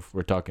stuff. So if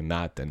we're talking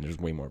that, then there's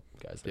way more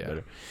guys that are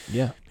better.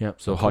 Yeah.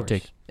 So Of hot course.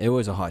 take. It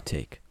was a hot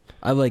take.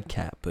 I like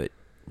Cat, but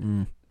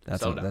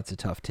that's Soda. a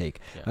tough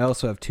take. Yeah. I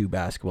also have 2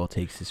 basketball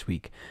takes this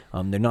week.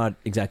 They're not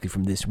exactly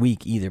from this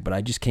week either, but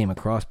I just came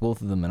across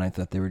both of them, and I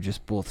thought they were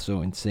just both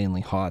so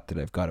insanely hot that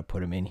I've got to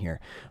put them in here.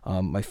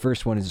 My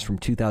first one is from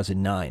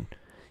 2009.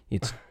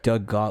 It's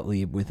Doug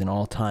Gottlieb with an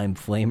all-time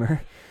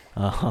flamer.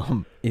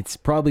 It's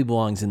probably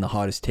belongs in the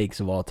hottest takes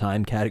of all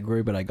time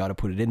category, but I got to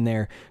put it in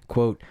there.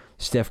 Quote,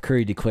 Steph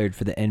Curry declared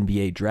for the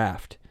NBA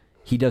draft.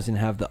 He doesn't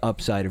have the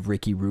upside of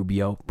Ricky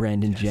Rubio,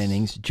 Brandon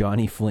Jennings,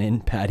 Johnny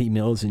Flynn, Patty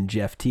Mills, and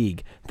Jeff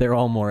Teague. They're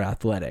all more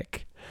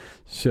athletic.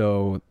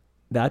 So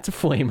that's a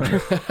flamer.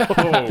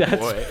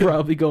 That's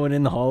probably going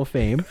in the Hall of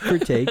Fame for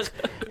takes.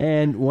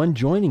 And one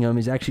joining them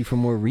is actually from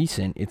more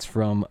recent. It's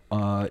from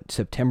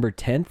September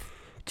 10th,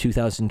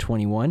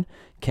 2021.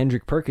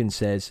 Kendrick Perkins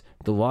says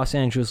the Los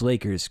Angeles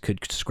Lakers could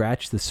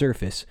scratch the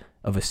surface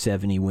of a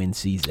 70-win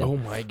season. Oh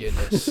my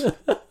goodness.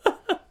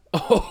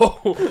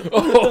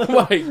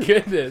 oh my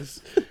goodness.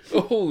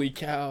 Holy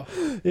cow.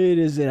 It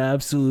is an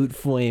absolute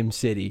flame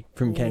city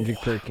from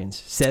Kendrick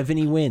Perkins.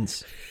 70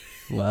 wins.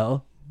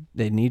 Well,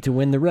 they need to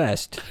win the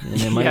rest,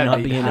 and it might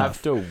not be enough.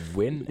 Have to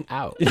win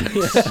out.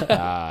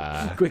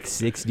 Quick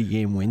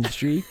 60-game win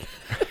streak.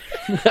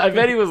 I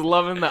bet he was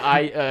loving the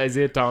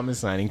Isaiah Thomas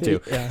signing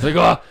too. Yeah. It's like,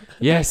 oh,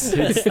 yes,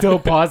 it's still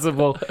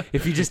possible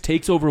if he just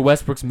takes over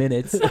Westbrook's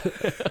minutes.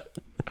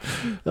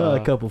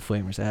 A couple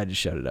flamers. I had to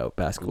shout it out.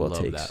 Basketball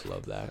takes.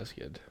 Love that. That's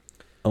good.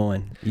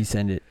 Owen, you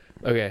send it.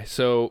 Okay,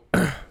 so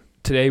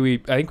today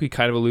I think we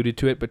kind of alluded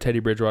to it, but Teddy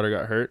Bridgewater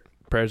got hurt.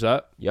 Prayers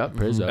up. Yep,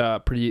 prayers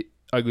up. Pretty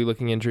ugly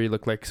looking injury.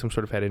 Looked like some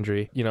sort of head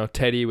injury. You know,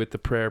 Teddy with the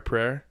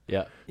prayer.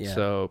 Yeah.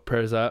 So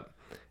prayers up.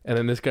 And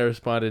then this guy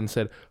responded and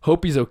said,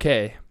 hope he's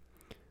okay,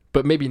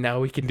 but maybe now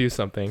we can do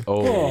something.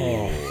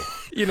 Oh.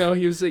 You know,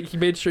 he was like, he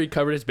made sure he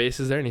covered his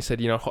bases there, and he said,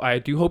 you know, I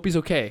do hope he's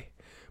okay,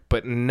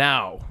 but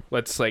now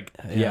let's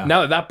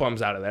now that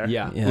bum's out of there,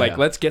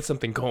 let's get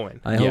something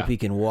going. I hope he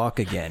can walk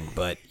again,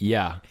 but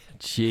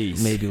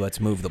jeez, maybe let's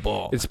move the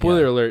ball. It's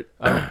spoiler alert.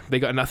 They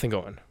got nothing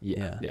going.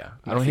 Yeah.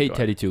 I don't hate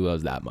Teddy Two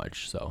Loves that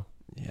much, so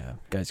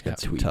guys got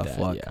some tweet tough that,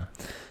 luck. Yeah.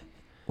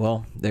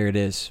 Well, there it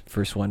is.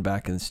 First one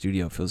back in the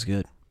studio. Feels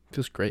good.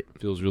 Feels great.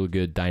 Feels really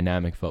good.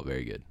 Dynamic. Felt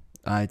very good.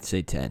 I'd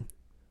say 10.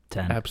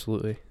 10.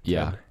 Absolutely.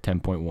 Yeah.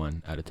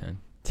 10.1 out of 10.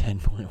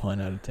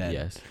 10.1 out of 10.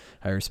 Yes.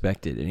 I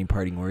respect it. Any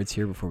parting words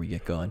here before we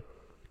get going?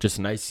 Just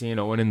nice seeing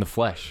Owen in the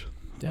flesh,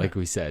 like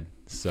we said.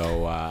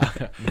 So, I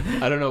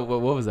don't know.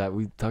 What was that?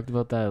 We talked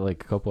about that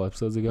like a couple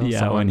episodes ago.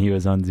 Yeah, when he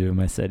was on Zoom,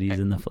 I said he's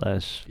in the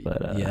flesh.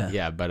 But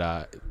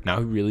but now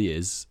he really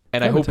is.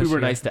 And I hope we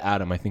were nice to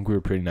Adam. I think we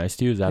were pretty nice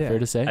to you. Is that fair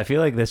to say? I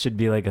feel like this should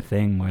be like a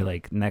thing where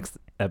like next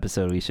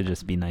episode we should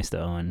just be nice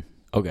to Owen.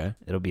 Okay.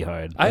 It'll be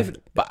hard. I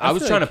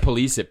was trying to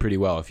police it pretty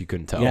well, if you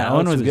couldn't tell. Yeah,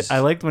 Owen was good. I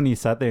liked when he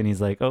sat there and he's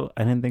like, oh,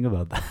 I didn't think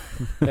about that.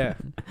 Yeah.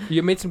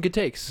 You made some good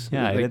takes.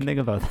 Yeah, I didn't think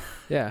about that.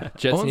 Yeah.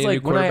 Jets Owen's need a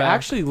like, when I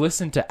actually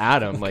listened to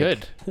Adam, like,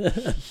 good.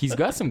 He's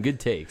got some good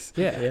takes.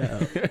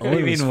 Yeah. I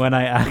mean, when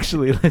I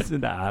actually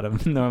listen to Adam,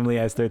 normally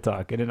I start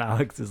talking and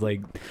Alex is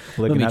like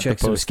looking at the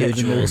posters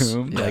in the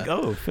room. Like,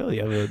 oh, Phil,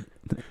 you have a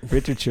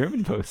Richard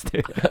Sherman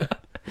poster.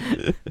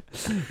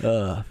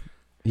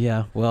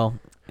 Well,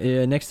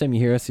 next time you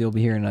hear us, you'll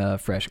be hearing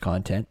fresh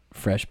content,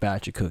 fresh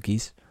batch of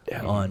cookies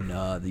on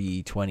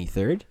the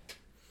 23rd.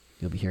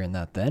 You'll be hearing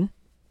that then.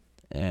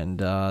 And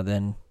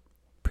then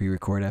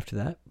pre-record after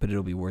that, but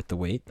it'll be worth the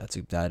wait.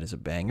 That is a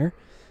banger.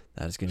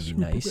 That is going to be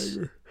nice.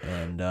 Banger.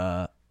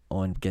 And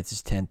Owen gets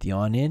his 10th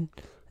yawn in,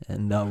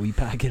 and we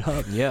pack it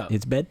up. Yeah.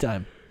 It's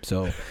bedtime.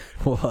 So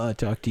we'll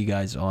talk to you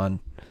guys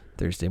on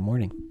Thursday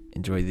morning.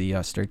 Enjoy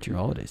the start to your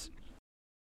holidays.